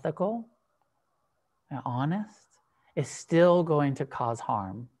incredibly ethical and honest is still going to cause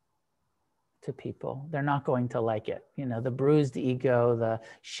harm to people. They're not going to like it. The bruised ego, the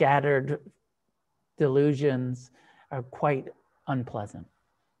shattered delusions are quite unpleasant.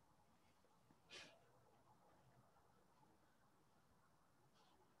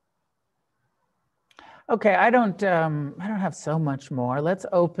 Okay, I don't have so much more. Let's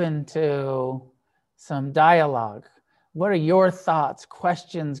open to some dialogue. What are your thoughts,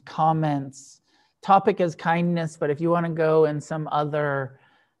 questions, comments? Topic is kindness, but if you want to go in some other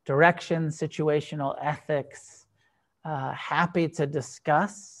direction, situational ethics, happy to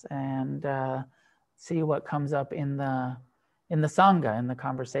discuss and see what comes up in the Sangha, in the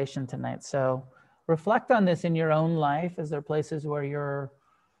conversation tonight. So reflect on this in your own life. Is there places where you're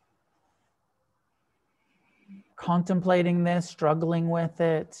contemplating this, struggling with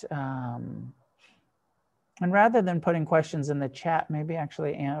it? And rather than putting questions in the chat, maybe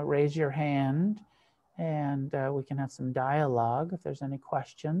actually raise your hand, and we can have some dialogue if there's any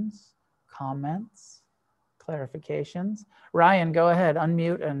questions, comments, clarifications. Ryan, go ahead,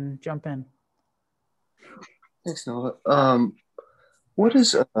 unmute and jump in. Thanks, Noah. What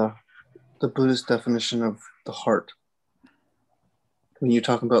is the Buddhist definition of the heart? When you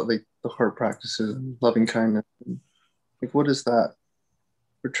talk about like the heart practices and loving kindness, like what is that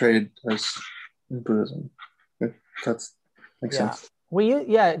portrayed as in Buddhism? If that makes sense.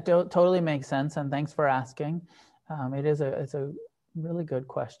 It totally makes sense, and thanks for asking. It's a really good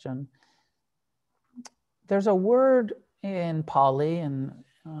question. There's a word in Pali, in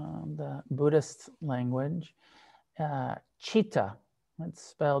the Buddhist language, Citta. It's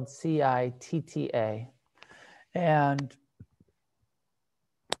spelled Citta. And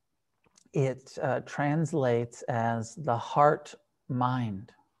it translates as the heart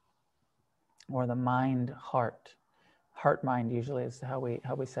mind, or the mind heart. Heart mind usually is how we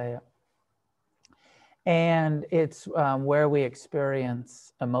say it. And it's where we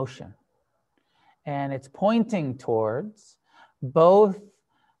experience emotion. And it's pointing towards both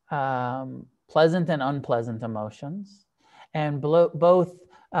pleasant and unpleasant emotions, and both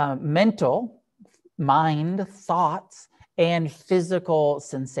mental, mind, thoughts, and physical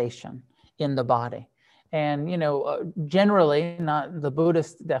sensation in the body. And, generally, not the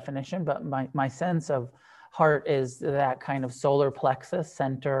Buddhist definition, but my sense of heart is that kind of solar plexus,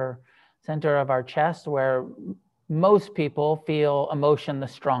 center of our chest, where most people feel emotion the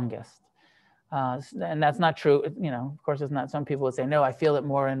strongest. And that's not true. Of course, it's not. Some people would say, no, I feel it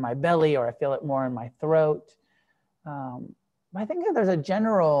more in my belly, or I feel it more in my throat. I think that there's a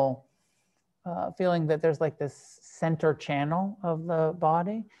general feeling that there's like this center channel of the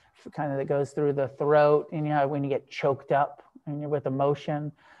body, kind of that goes through the throat. And when you get choked up and you're with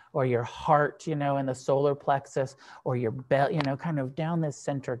emotion, or your heart, in the solar plexus, or your belly, kind of down this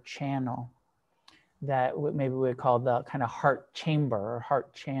center channel that maybe we would call the kind of heart chamber or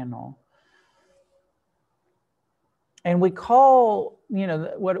heart channel. And we call,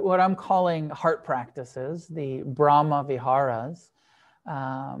 what I'm calling heart practices, the Brahma Viharas.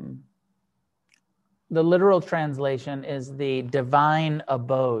 The literal translation is the divine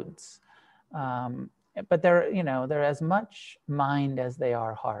abodes. But they're as much mind as they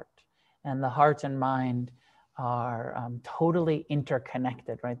are heart. And the heart and mind are totally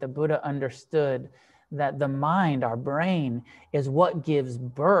interconnected, right? The Buddha understood that the mind, our brain, is what gives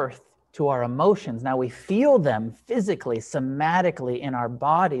birth to our emotions. Now we feel them physically, somatically in our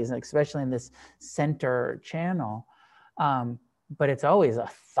bodies, especially in this center channel. But it's always a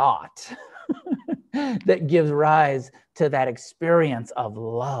thought that gives rise to that experience of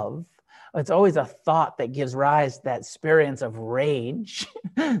love. It's always a thought that gives rise to that experience of rage.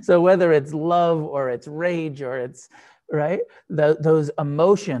 So whether it's love or it's rage or it's, right, those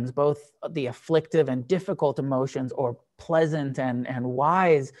emotions, both the afflictive and difficult emotions, or pleasant and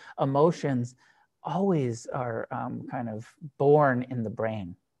wise emotions, always are kind of born in the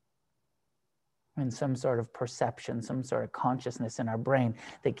brain, in some sort of perception, some sort of consciousness in our brain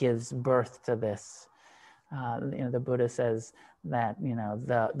that gives birth to this. The Buddha says that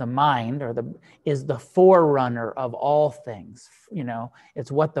the mind is the forerunner of all things.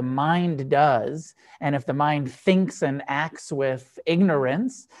 It's what the mind does, and if the mind thinks and acts with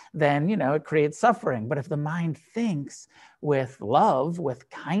ignorance, then it creates suffering. But if the mind thinks with love, with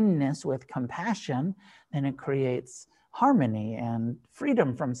kindness, with compassion, then it creates harmony and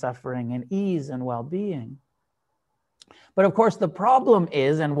freedom from suffering and ease and well-being. But of course, the problem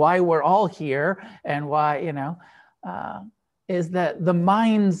is, and why we're all here, and why, is that the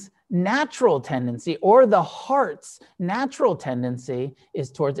mind's natural tendency, or the heart's natural tendency,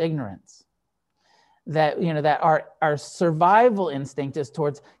 is towards ignorance. That, that our survival instinct is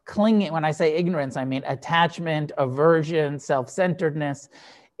towards clinging. When I say ignorance, I mean attachment, aversion, self-centeredness,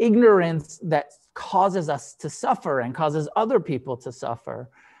 ignorance that causes us to suffer and causes other people to suffer.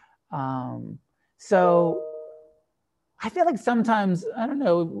 So I feel like sometimes, I don't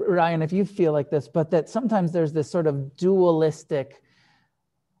know, Ryan, if you feel like this, but that sometimes there's this sort of dualistic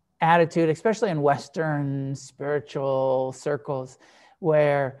attitude, especially in Western spiritual circles,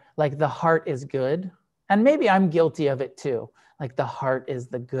 where like the heart is good. And maybe I'm guilty of it too. Like the heart is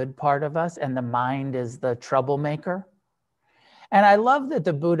the good part of us and the mind is the troublemaker. And I love that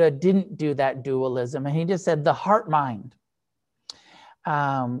the Buddha didn't do that dualism, and he just said the heart mind.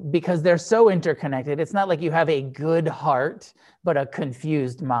 Because they're so interconnected. It's not like you have a good heart, but a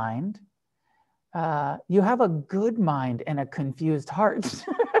confused mind. You have a good mind and a confused heart,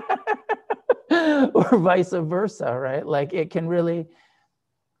 or vice versa, right? Like it can really,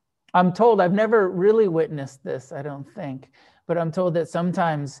 I'm told, I've never really witnessed this, I don't think, but I'm told that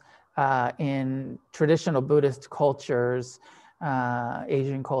sometimes in traditional Buddhist cultures,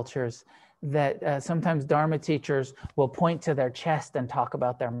 Asian cultures, that sometimes Dharma teachers will point to their chest and talk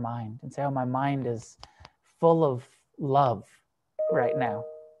about their mind and say, oh, my mind is full of love right now.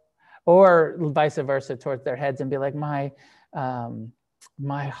 Or vice versa, towards their heads, and be like, my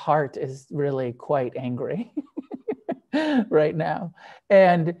heart is really quite angry right now.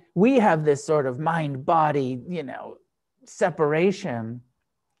 And we have this sort of mind-body, separation.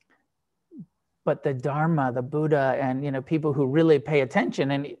 But the Dharma, the Buddha, and people who really pay attention,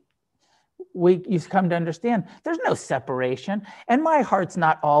 and you come to understand there's no separation. And my heart's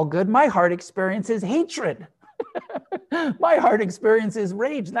not all good. My heart experiences hatred. My heart experiences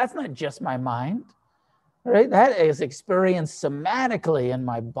rage. That's not just my mind, right? That is experienced somatically in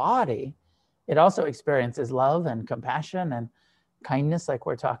my body. It also experiences love and compassion and kindness, like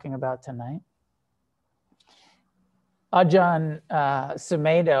we're talking about tonight. Ajahn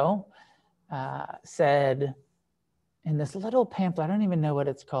Sumedho said in this little pamphlet, I don't even know what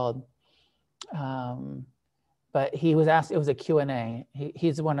it's called, but he was asked, it was a Q&A.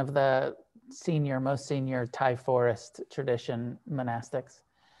 He's one of the most senior Thai forest tradition monastics.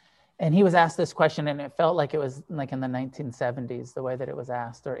 And he was asked this question, and it felt like it was like in the 1970s, the way that it was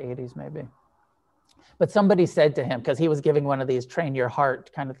asked, or 80s maybe. But somebody said to him, because he was giving one of these train your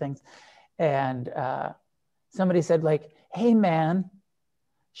heart kind of things, and somebody said like, hey man,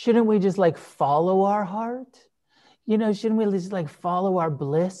 shouldn't we just like follow our heart? You know, shouldn't we just like follow our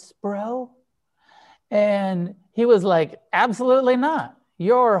bliss, bro? And he was like, absolutely not.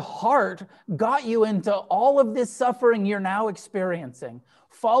 Your heart got you into all of this suffering you're now experiencing.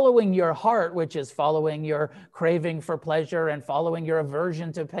 Following your heart, which is following your craving for pleasure and following your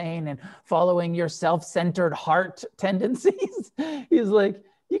aversion to pain and following your self-centered heart tendencies. He's like,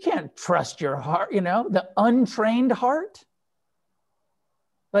 you can't trust your heart, you know, the untrained heart.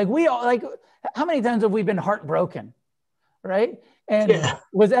 Like we all, like, how many times have we been heartbroken, right? And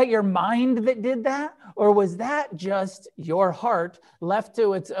was that your mind that did that? Or was that just your heart left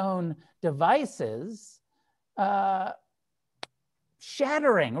to its own devices,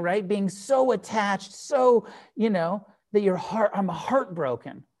 shattering, right? Being so attached, so, you know, that your heart, I'm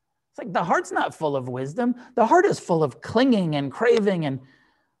heartbroken. It's like the heart's not full of wisdom. The heart is full of clinging and craving.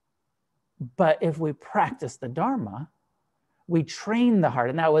 But if we practice the Dharma, we train the heart.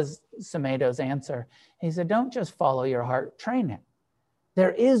 And that was Sumedho's answer. He said, don't just follow your heart, train it.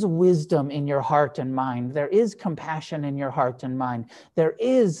 There is wisdom in your heart and mind. There is compassion in your heart and mind. There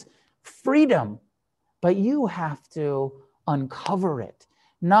is freedom, but you have to uncover it,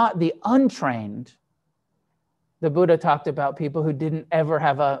 not the untrained. The Buddha talked about people who didn't ever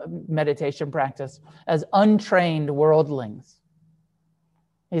have a meditation practice as untrained worldlings.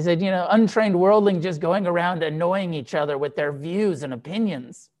 He said, you know, untrained worldlings just going around annoying each other with their views and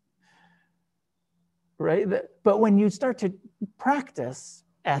opinions. Right? But when you start to practice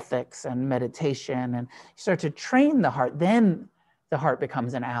ethics and meditation and you start to train the heart, then the heart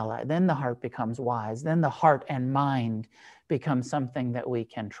becomes an ally. Then the heart becomes wise. Then the heart and mind become something that we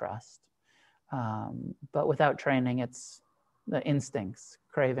can trust. But without training, it's the instincts,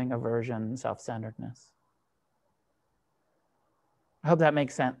 craving, aversion, self-centeredness. I hope that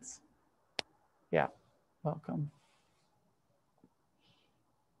makes sense. Yeah, welcome.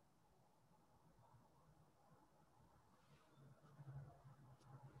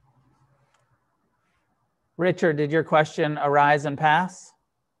 Richard, did your question arise and pass?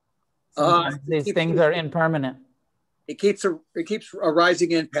 Sometimes these things are impermanent. It keeps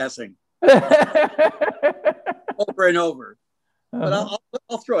arising and passing over and over. But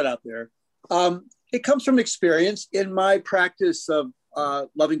I'll throw it out there. It comes from experience. In my practice of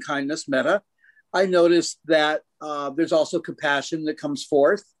loving kindness, metta, I noticed that there's also compassion that comes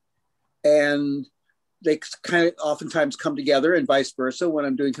forth, and they kind of oftentimes come together, and vice versa. When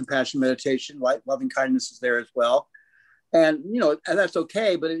I'm doing compassion meditation, loving kindness is there as well. And, you know, and that's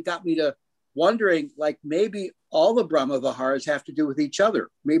okay, but it got me to wondering, like, maybe all the Brahma Viharas have to do with each other.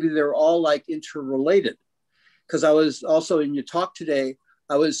 Maybe they're all like interrelated. Because I was also in your talk today,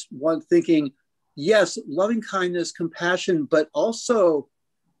 I was thinking, yes, loving kindness, compassion, but also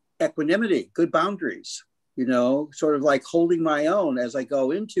equanimity, good boundaries, you know, sort of like holding my own as I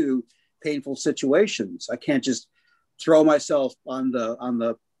go into painful situations. I can't just throw myself on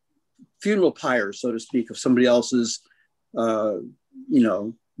the funeral pyre, so to speak, of somebody else's,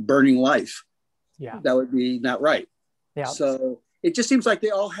 burning life. Yeah, that would be not right. Yeah. So it just seems like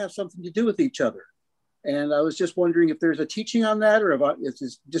they all have something to do with each other. And I was just wondering if there's a teaching on that, or if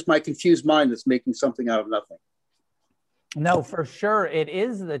it's just my confused mind that's making something out of nothing. No, for sure, it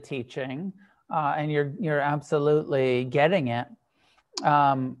is the teaching, and you're absolutely getting it.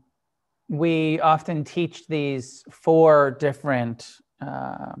 We often teach these 4 different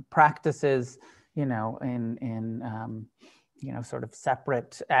practices, you know, in sort of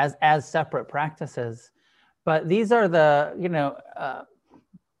separate as separate practices, but these are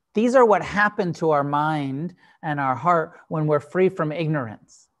these are what happened to our mind and our heart when we're free from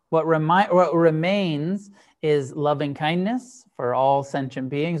ignorance. What remains is loving kindness for all sentient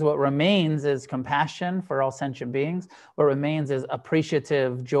beings. What remains is compassion for all sentient beings. What remains is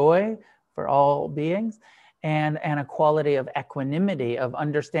appreciative joy for all beings, and a quality of equanimity, of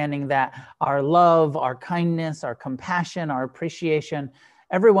understanding that our love, our kindness, our compassion, our appreciation,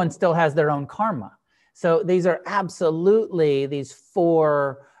 everyone still has their own karma. So these are absolutely, these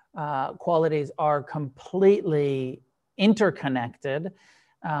four qualities are completely interconnected.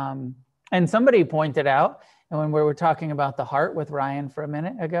 And somebody pointed out, and when we were talking about the heart with Ryan for a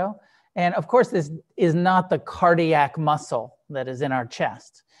minute ago, and of course, this is not the cardiac muscle that is in our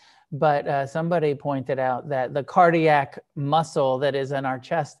chest, but somebody pointed out that the cardiac muscle that is in our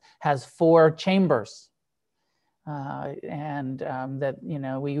chest has 4 chambers. That, you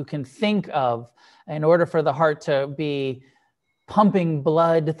know, you can think of, in order for the heart to be pumping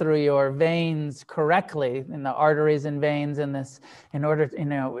blood through your veins correctly, in the arteries and veins, in this, in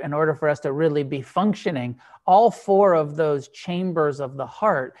order for us to really be functioning, all 4 of those chambers of the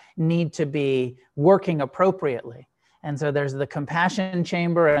heart need to be working appropriately. And so there's the compassion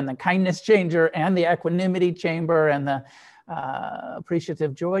chamber and the kindness chamber and the equanimity chamber and the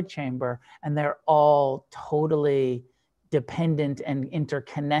appreciative joy chamber, and they're all totally dependent and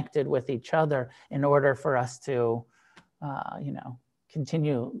interconnected with each other in order for us to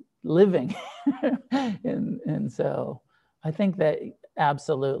continue living. and so I think that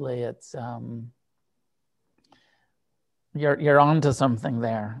absolutely it's you're onto something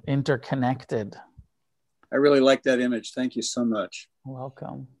there, interconnected. I really like that image. Thank you so much.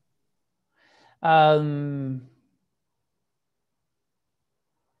 Welcome.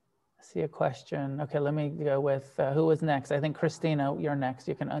 See a question. Okay, let me go with who was next. I think Christina, you're next.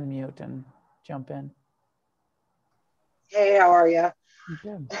 You can unmute and jump in. Hey, how are you?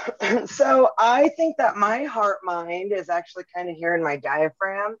 Good. So I think that my heart mind is actually kind of here in my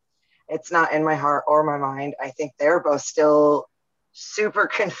diaphragm. It's not in my heart or my mind. I think they're both still super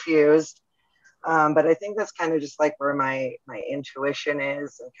confused. But I think that's kind of just like where my intuition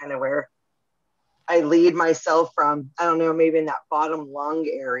is, and kind of where I lead myself from. I don't know, maybe in that bottom lung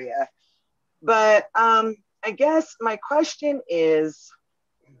area. But I guess my question is,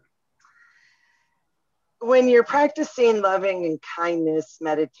 when you're practicing loving and kindness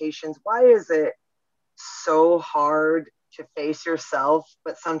meditations, why is it so hard to face yourself,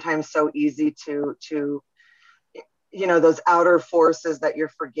 but sometimes so easy to those outer forces that you're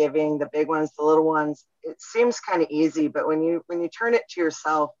forgiving, the big ones, the little ones? It seems kind of easy, but when you turn it to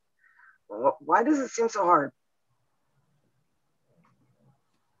yourself, why does it seem so hard?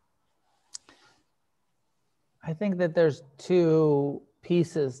 I think that there's 2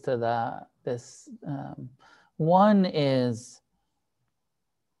 pieces to this. One is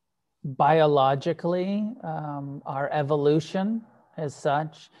biologically, our evolution is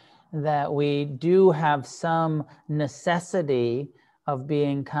such that we do have some necessity of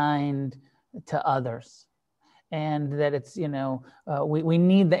being kind to others. And that it's, we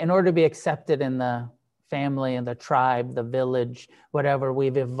need that in order to be accepted in the family and the tribe, the village, whatever.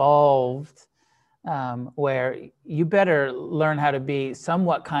 We've evolved where you better learn how to be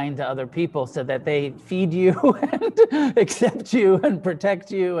somewhat kind to other people so that they feed you and accept you and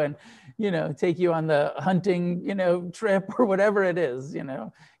protect you and, take you on the hunting, trip or whatever it is,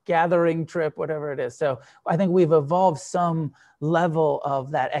 gathering trip, whatever it is. So I think we've evolved some level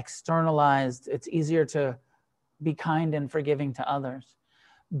of that externalized. It's easier to be kind and forgiving to others,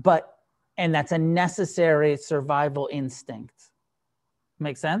 and that's a necessary survival instinct.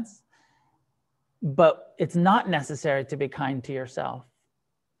 Make sense? But it's not necessary to be kind to yourself.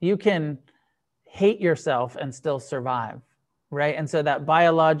 You can hate yourself and still survive, right? And so that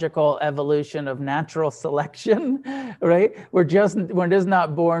biological evolution of natural selection, right? We're just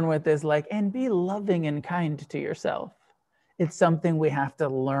not born with this and be loving and kind to yourself. It's something we have to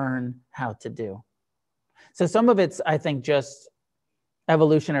learn how to do. So some of it's, I think, just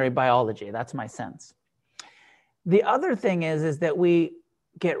evolutionary biology. That's my sense. The other thing is that we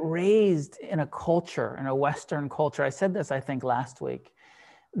get raised in a culture, in a Western culture. I said this, I think, last week,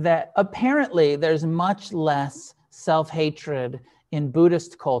 that apparently there's much less self-hatred in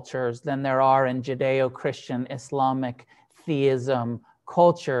Buddhist cultures than there are in Judeo-Christian, Islamic, theism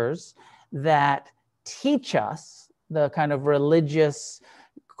cultures that teach us the kind of religious,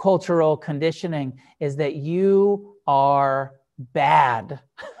 cultural conditioning is that you are bad.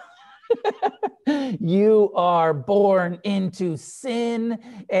 You are born into sin,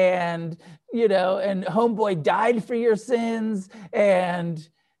 and and homeboy died for your sins, and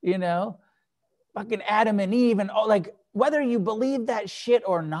fucking Adam and Eve, and all, whether you believe that shit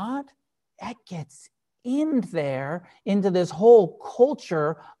or not, that gets in there into this whole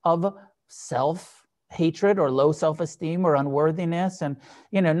culture of self-hatred or low self-esteem or unworthiness. And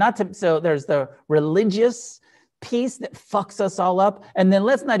so there's the religious piece that fucks us all up. And then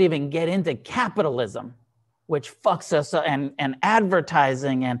let's not even get into capitalism, which fucks us up, and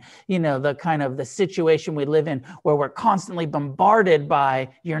advertising, and the kind of the situation we live in where we're constantly bombarded by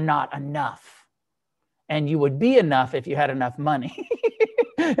 "you're not enough." and you would be enough if you had enough money.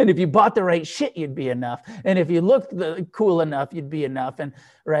 And if you bought the right shit, you'd be enough. And if you looked cool enough, you'd be enough. And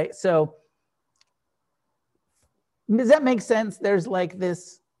right. So does that make sense? There's like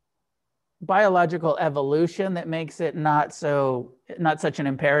this biological evolution that makes it not such an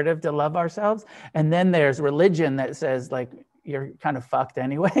imperative to love ourselves. And then there's religion that says like, you're kind of fucked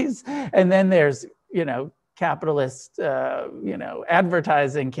anyways. And then there's, capitalist,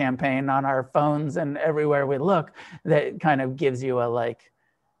 advertising campaign on our phones and everywhere we look that kind of gives you a like,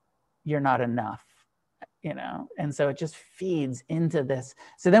 you're not enough, and so it just feeds into this.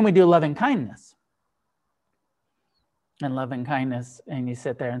 So then we do loving kindness. And loving kindness, and you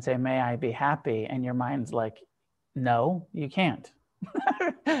sit there and say, may I be happy? And your mind's like, no, you can't.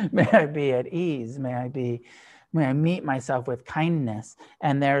 May I be at ease? May I meet myself with kindness?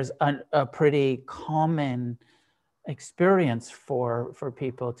 And there's a pretty common experience for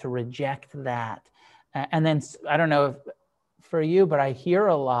people to reject that. And then I don't know if for you, but I hear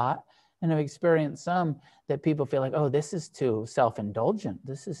a lot and I've experienced some that people feel like, oh, this is too self-indulgent.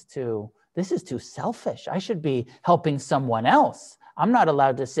 This is too selfish. I should be helping someone else. I'm not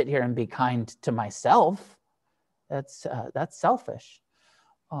allowed to sit here and be kind to myself. That's selfish.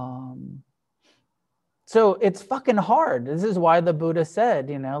 So it's fucking hard. This is why the Buddha said,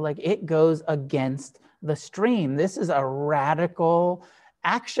 like it goes against the stream. This is a radical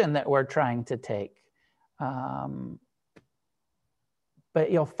action that we're trying to take. But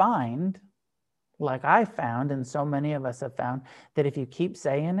you'll find, like I found, and so many of us have found, that if you keep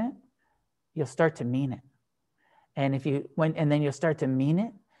saying it, you'll start to mean it. And then you'll start to mean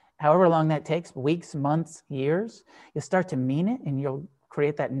it, however long that takes, weeks, months, years, you'll start to mean it and you'll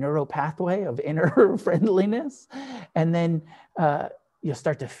create that neural pathway of inner friendliness. And then you'll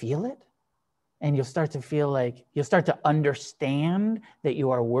start to feel it. And you'll start to feel like, you'll start to understand that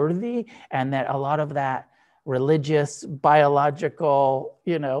you are worthy and that a lot of that religious, biological,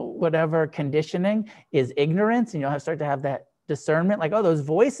 whatever conditioning is ignorance. And you'll start to have that discernment, like, oh, those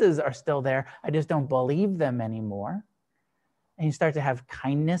voices are still there. I just don't believe them anymore. And you start to have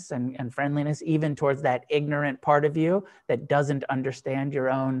kindness and friendliness even towards that ignorant part of you that doesn't understand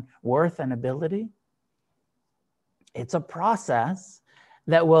your own worth and ability. It's a process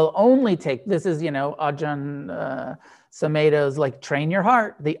that will only take, this is, Ajahn Sumedho's like, train your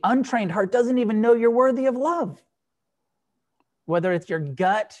heart. The untrained heart doesn't even know you're worthy of love. Whether it's your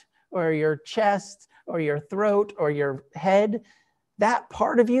gut or your chest or your throat or your head, that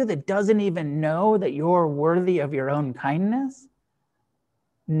part of you that doesn't even know that you're worthy of your own kindness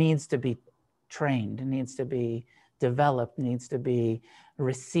needs to be trained, needs to be developed, needs to be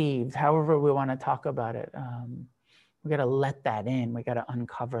received, however we want to talk about it. We got to let that in. We got to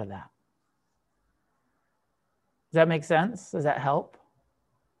uncover that. Does that make sense? Does that help?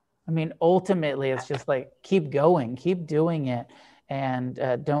 I mean, ultimately, it's just like, keep going, keep doing it. And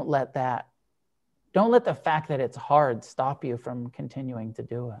don't let the fact that it's hard stop you from continuing to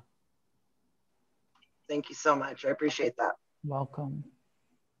do it. Thank you so much. I appreciate that. Welcome.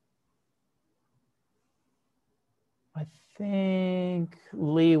 I think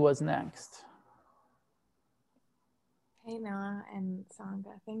Lee was next. Hey, Noah and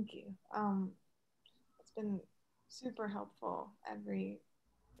Sangha, thank you. It's been super helpful,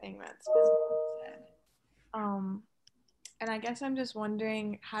 everything that's been said. And I guess I'm just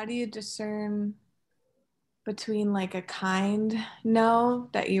wondering, how do you discern between like a kind no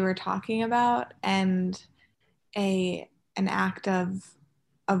that you were talking about and an act of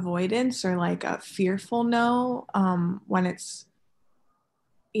avoidance or like a fearful no, when it's,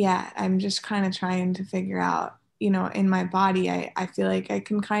 I'm just kind of trying to figure out, in my body, I feel like I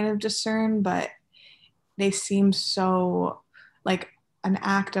can kind of discern, but they seem so like an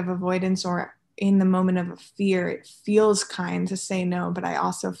act of avoidance, or in the moment of a fear, it feels kind to say no, but I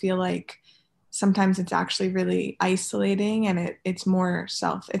also feel like sometimes it's actually really isolating and it's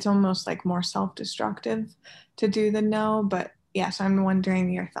almost like more self-destructive to do the no. But so I'm wondering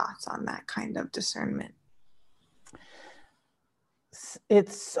your thoughts on that kind of discernment.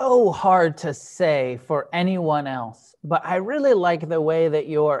 It's so hard to say for anyone else, but I really like the way that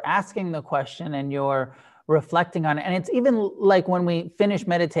you're asking the question and you're reflecting on it. And it's even like when we finish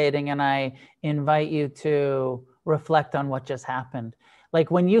meditating and I invite you to reflect on what just happened. Like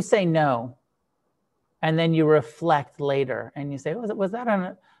when you say no, and then you reflect later and you say, was that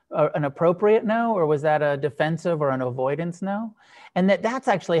an appropriate no, or was that a defensive or an avoidance no? And that's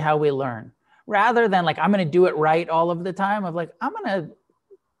actually how we learn. Rather than like, I'm going to do it right all of the time, of like, I'm going to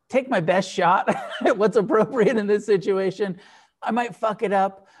take my best shot at what's appropriate in this situation. I might fuck it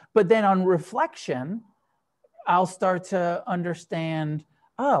up, but then on reflection, I'll start to understand,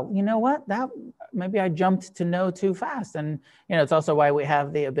 oh, you know what, that maybe I jumped to no too fast. And, you know, it's also why we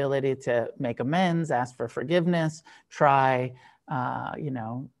have the ability to make amends, ask for forgiveness, try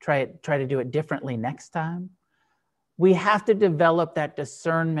to do it differently next time. We have to develop that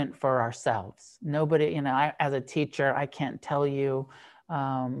discernment for ourselves. Nobody, you know, as a teacher, I can't tell you,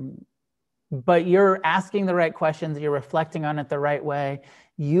 but you're asking the right questions, you're reflecting on it the right way.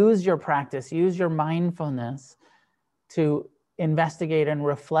 Use your practice, use your mindfulness to investigate and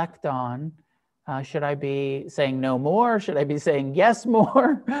reflect on, should I be saying no more? Should I be saying yes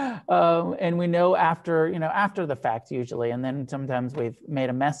more? And we know after the fact usually, and then sometimes we've made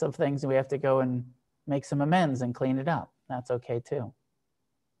a mess of things and we have to go and make some amends and clean it up. That's okay too.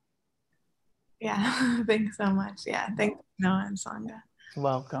 Yeah, thanks so much. Yeah, thanks, Noah and Sangha.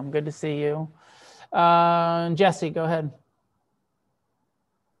 Welcome. Good to see you. Jesse, go ahead.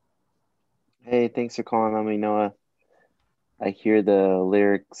 Hey, thanks for calling on me, Noah. I hear the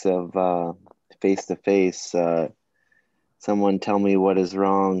lyrics of Face to Face. Someone tell me what is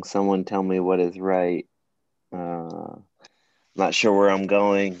wrong. Someone tell me what is right. Not sure where I'm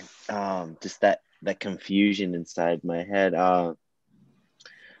going. Just that confusion inside my head.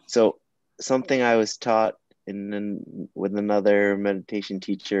 So something I was taught with another meditation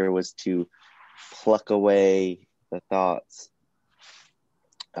teacher was to pluck away the thoughts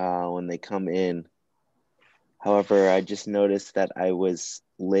when they come in. However, I just noticed that I was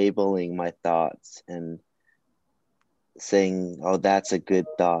labeling my thoughts and saying, oh, that's a good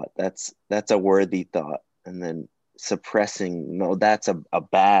thought. That's a worthy thought. And then suppressing, no, that's a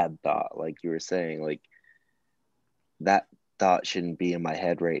bad thought. Like you were saying, like that thought shouldn't be in my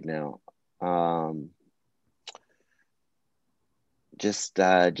head right now. Just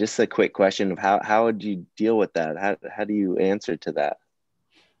a quick question of how would you deal with that? How do you answer to that?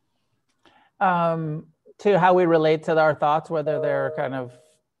 To how we relate to our thoughts, whether they're kind of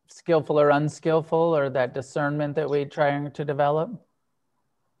skillful or unskillful, or that discernment that we're trying to develop?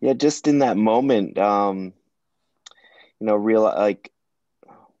 Yeah, just in that moment, like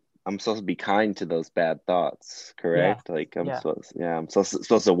I'm supposed to be kind to those bad thoughts, correct? Yeah. Like I'm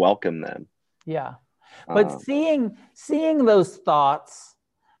supposed to welcome them. Yeah. But seeing those thoughts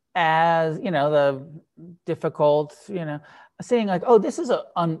as, the difficult, saying like, oh, this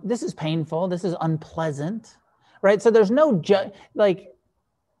is painful, this is unpleasant, right? So there's no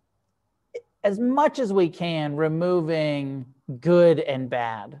as much as we can, removing good and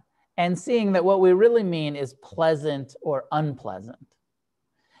bad and seeing that what we really mean is pleasant or unpleasant.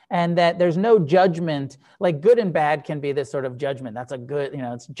 And that there's no judgment, like good and bad can be this sort of judgment. That's a good,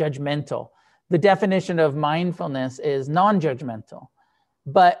 it's judgmental. The definition of mindfulness is non-judgmental,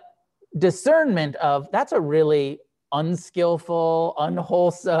 but discernment of that's a really unskillful,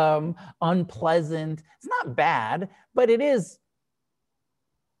 unwholesome, unpleasant. It's not bad, but it is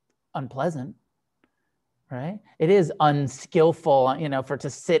unpleasant, right? It is unskillful, to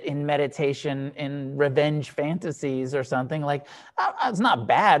sit in meditation in revenge fantasies or something. Like, it's not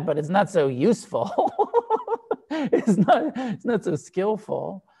bad, but it's not so useful. It's not so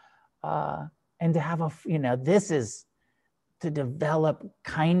skillful. And to have this is to develop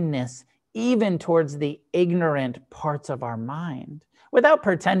kindness even towards the ignorant parts of our mind, without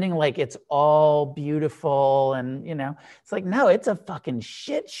pretending like it's all beautiful and, it's like, no, it's a fucking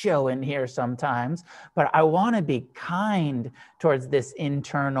shit show in here sometimes, but I want to be kind towards this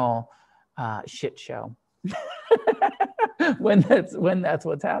internal shit show when that's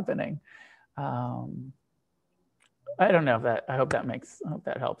what's happening. I don't know I hope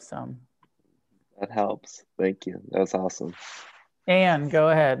that helps some. That helps. Thank you. That was awesome. Anne, go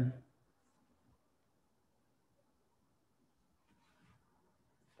ahead.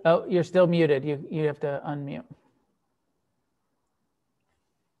 Oh, you're still muted. You have to unmute.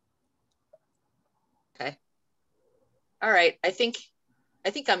 Okay. All right. I think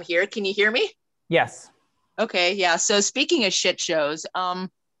I'm here. Can you hear me? Yes. Okay. Yeah. So speaking of shit shows, how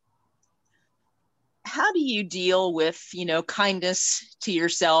do you deal with, kindness to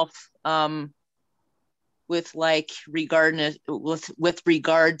yourself, with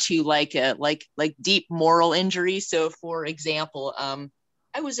regard to like deep moral injury? So for example,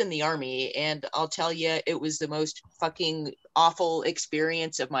 I was in the Army, and I'll tell you, it was the most fucking awful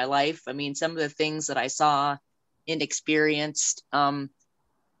experience of my life. I mean, some of the things that I saw and experienced, moral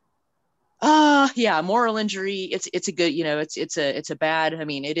injury. It's a good, it's a bad,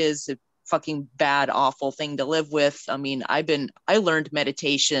 it is a fucking bad, awful thing to live with. I mean, I learned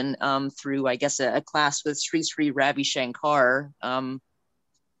meditation, through, I guess, a class with Sri Ravi Shankar,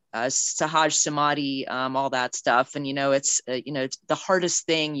 Sahaj Samadhi, all that stuff. And, it's the hardest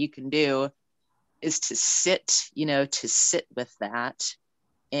thing you can do is to sit with that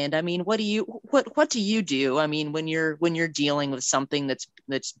And I mean, what do you do? I mean, when you're dealing with something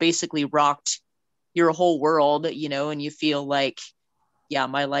that's basically rocked your whole world, you know, and you feel like, yeah,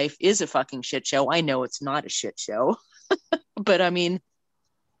 my life is a fucking shit show. I know it's not a shit show, but I mean,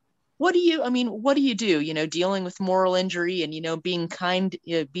 what do you do, you know, dealing with moral injury and, you know, being kind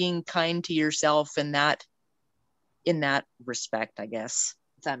to yourself in that respect, I guess,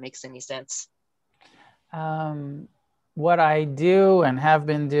 if that makes any sense. What I do and have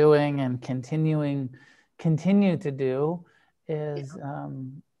been doing and continue to do is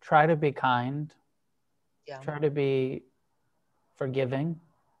try to be kind, try to be forgiving,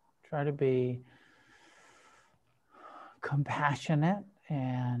 try to be compassionate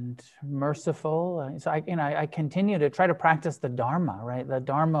and merciful. So I continue to try to practice the Dharma, right? The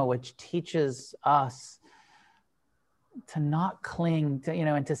Dharma, which teaches us to not cling to, you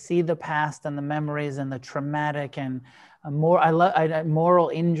know, and to see the past and the memories and the traumatic and moral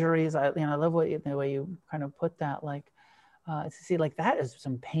injuries. I love the way you kind of put that, like, to see like that is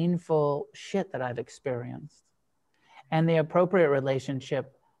some painful shit that I've experienced. And the appropriate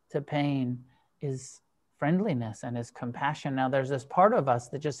relationship to pain is friendliness and is compassion. Now there's this part of us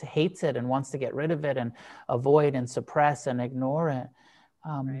that just hates it and wants to get rid of it and avoid and suppress and ignore it.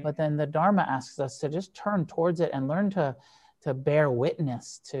 Right. But then the Dharma asks us to just turn towards it and learn to bear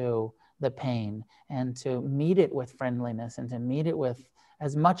witness to the pain and to meet it with friendliness and to meet it with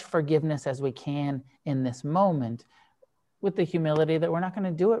as much forgiveness as we can in this moment, with the humility that we're not going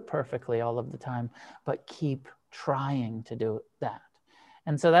to do it perfectly all of the time, but keep trying to do that.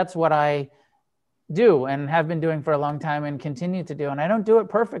 And so that's what I do and have been doing for a long time and continue to do. And I don't do it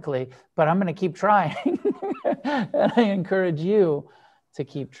perfectly, but I'm going to keep trying. And I encourage you to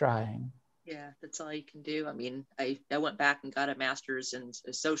keep trying. Yeah, that's all you can do. I mean, I went back and got a master's in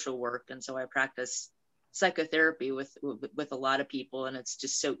social work, and so I practice psychotherapy with a lot of people, and it's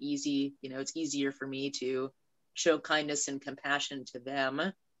just so easy. You know, it's easier for me to show kindness and compassion to them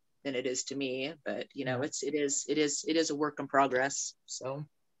than it is to me. But you know, it is a work in progress. So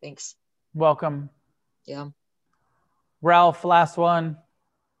thanks. Welcome. Yeah. Ralph, last one.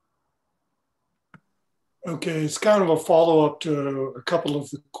 Okay, it's kind of a follow-up to a couple of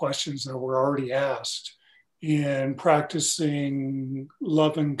the questions that were already asked. In practicing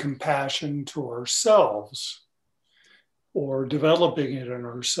love and compassion to ourselves or developing it in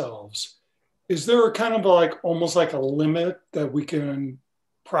ourselves, is there a kind of like almost like a limit that we can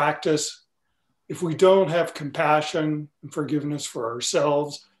practice if we don't have compassion and forgiveness for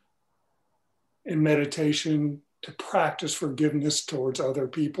ourselves in meditation, to practice forgiveness towards other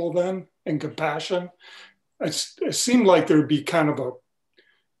people then and compassion? It seemed like there'd be kind of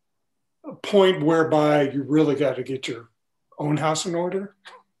a point whereby you really got to get your own house in order,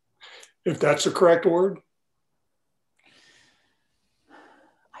 if that's the correct word.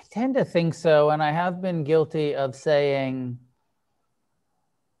 I tend to think so. And I have been guilty of saying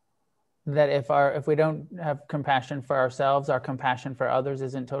that if we don't have compassion for ourselves, our compassion for others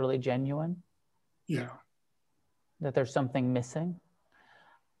isn't totally genuine. Yeah. That there's something missing.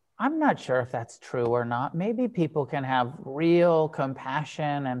 I'm not sure if that's true or not. Maybe people can have real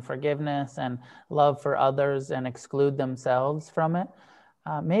compassion and forgiveness and love for others and exclude themselves from it.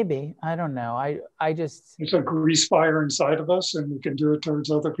 Maybe, I don't know. I just... It's a grease fire inside of us and we can do it towards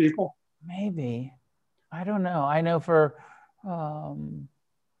other people. Maybe, I don't know. I know for,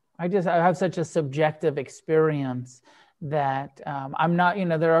 I have such a subjective experience that I'm not, you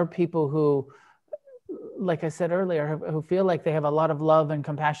know, there are people who, like I said earlier, who feel like they have a lot of love and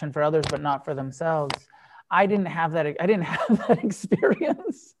compassion for others, but not for themselves. I didn't have that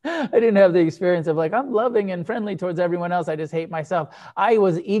experience. I didn't have the experience of like, I'm loving and friendly towards everyone else. I just hate myself. I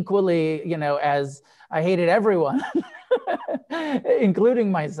was equally, you know, as I hated everyone,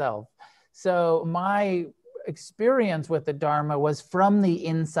 including myself. So my experience with the Dharma was from the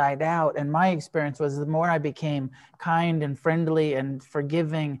inside out. And my experience was the more I became kind and friendly and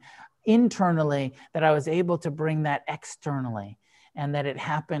forgiving internally, that I was able to bring that externally, and that it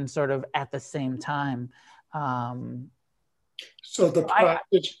happened sort of at the same time. So the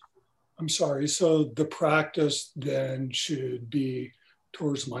practice, so the practice then should be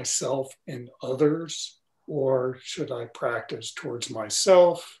towards myself and others, or should I practice towards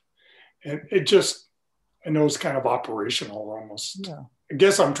myself? And it just, I know it's kind of operational almost. Yeah. I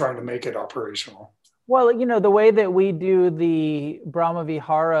guess I'm trying to make it operational. Well, you know, the way that we do the Brahma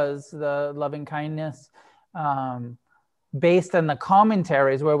Viharas, the loving kindness, based on the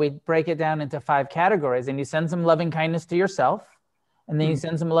commentaries where we break it down into 5 categories, and you send some loving kindness to yourself, and then you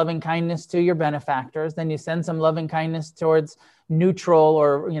send some loving kindness to your benefactors, then you send some loving kindness towards neutral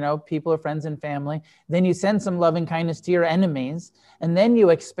or, people or friends and family. Then you send some loving kindness to your enemies, and then you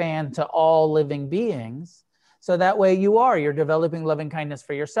expand to all living beings. So that way you're developing loving kindness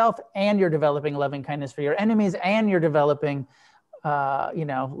for yourself, and you're developing loving kindness for your enemies, and you're developing,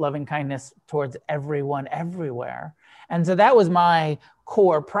 loving kindness towards everyone, everywhere. And so that was my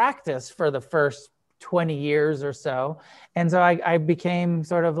core practice for the first 20 years or so. And so I became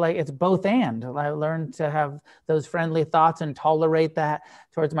sort of like, it's both and. I learned to have those friendly thoughts and tolerate that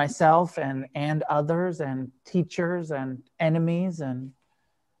towards myself and others and teachers and enemies. And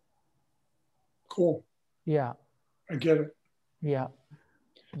cool. Yeah. I get it. Yeah.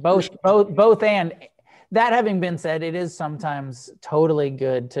 Both and. That having been said, it is sometimes totally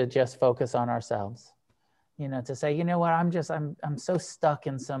good to just focus on ourselves. To say, you know what, I'm so stuck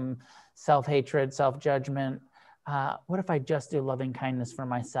in some self-hatred, self-judgment. What if I just do loving kindness for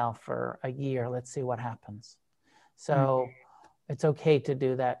myself for a year? Let's see what happens. So it's okay to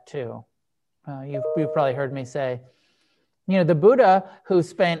do that too. You've probably heard me say, the Buddha, who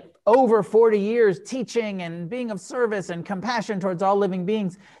spent over 40 years teaching and being of service and compassion towards all living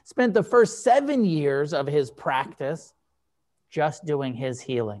beings, spent the first 7 years of his practice just doing his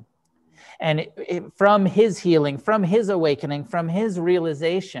healing. And from his healing, from his awakening, from his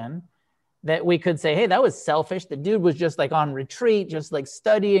realization, that we could say, hey, that was selfish. The dude was just like on retreat, just like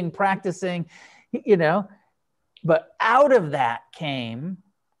studying, practicing, But out of that came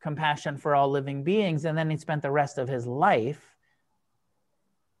compassion for all living beings. And then he spent the rest of his life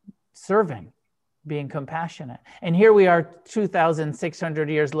serving, being compassionate. And here we are 2,600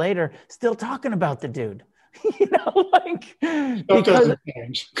 years later, still talking about the dude.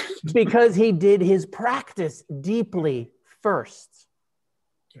 Because he did his practice deeply first,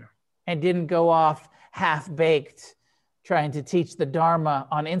 and didn't go off half-baked trying to teach the Dharma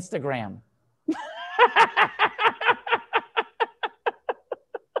on Instagram.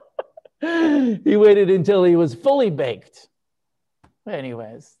 He waited until he was fully baked.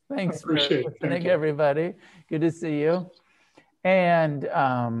 Anyways, thanks for listening, everybody. Good to see you. And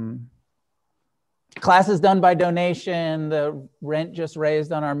class is done by donation. The rent just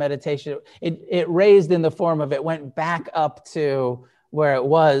raised on our meditation. It raised in the form of, it went back up to where it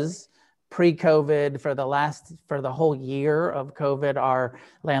was pre-COVID for the whole year of COVID. Our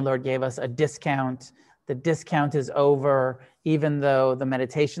landlord gave us a discount. The discount is over, even though the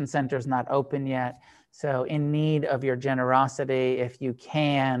meditation center is not open yet. So in need of your generosity, if you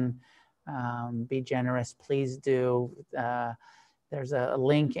can be generous, please do. There's a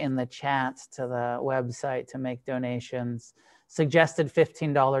link in the chat to the website to make donations. Suggested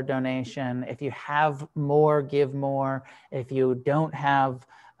 $15 donation. If you have more, give more. If you don't have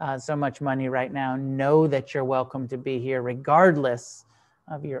so much money right now, know that you're welcome to be here regardless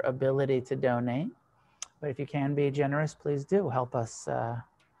of your ability to donate. But if you can be generous, please do help us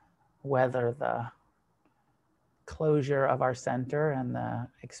weather the closure of our center and the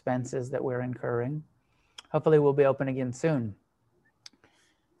expenses that we're incurring. Hopefully we'll be open again soon.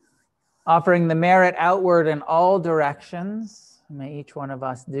 Offering the merit outward in all directions. May each one of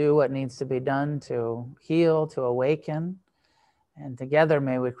us do what needs to be done to heal, to awaken, and together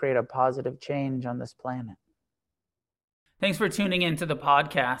may we create a positive change on this planet. Thanks for tuning in to the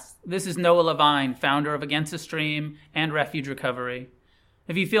podcast. This is Noah Levine, founder of Against the Stream and Refuge Recovery.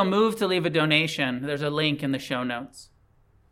 If you feel moved to leave a donation, there's a link in the show notes.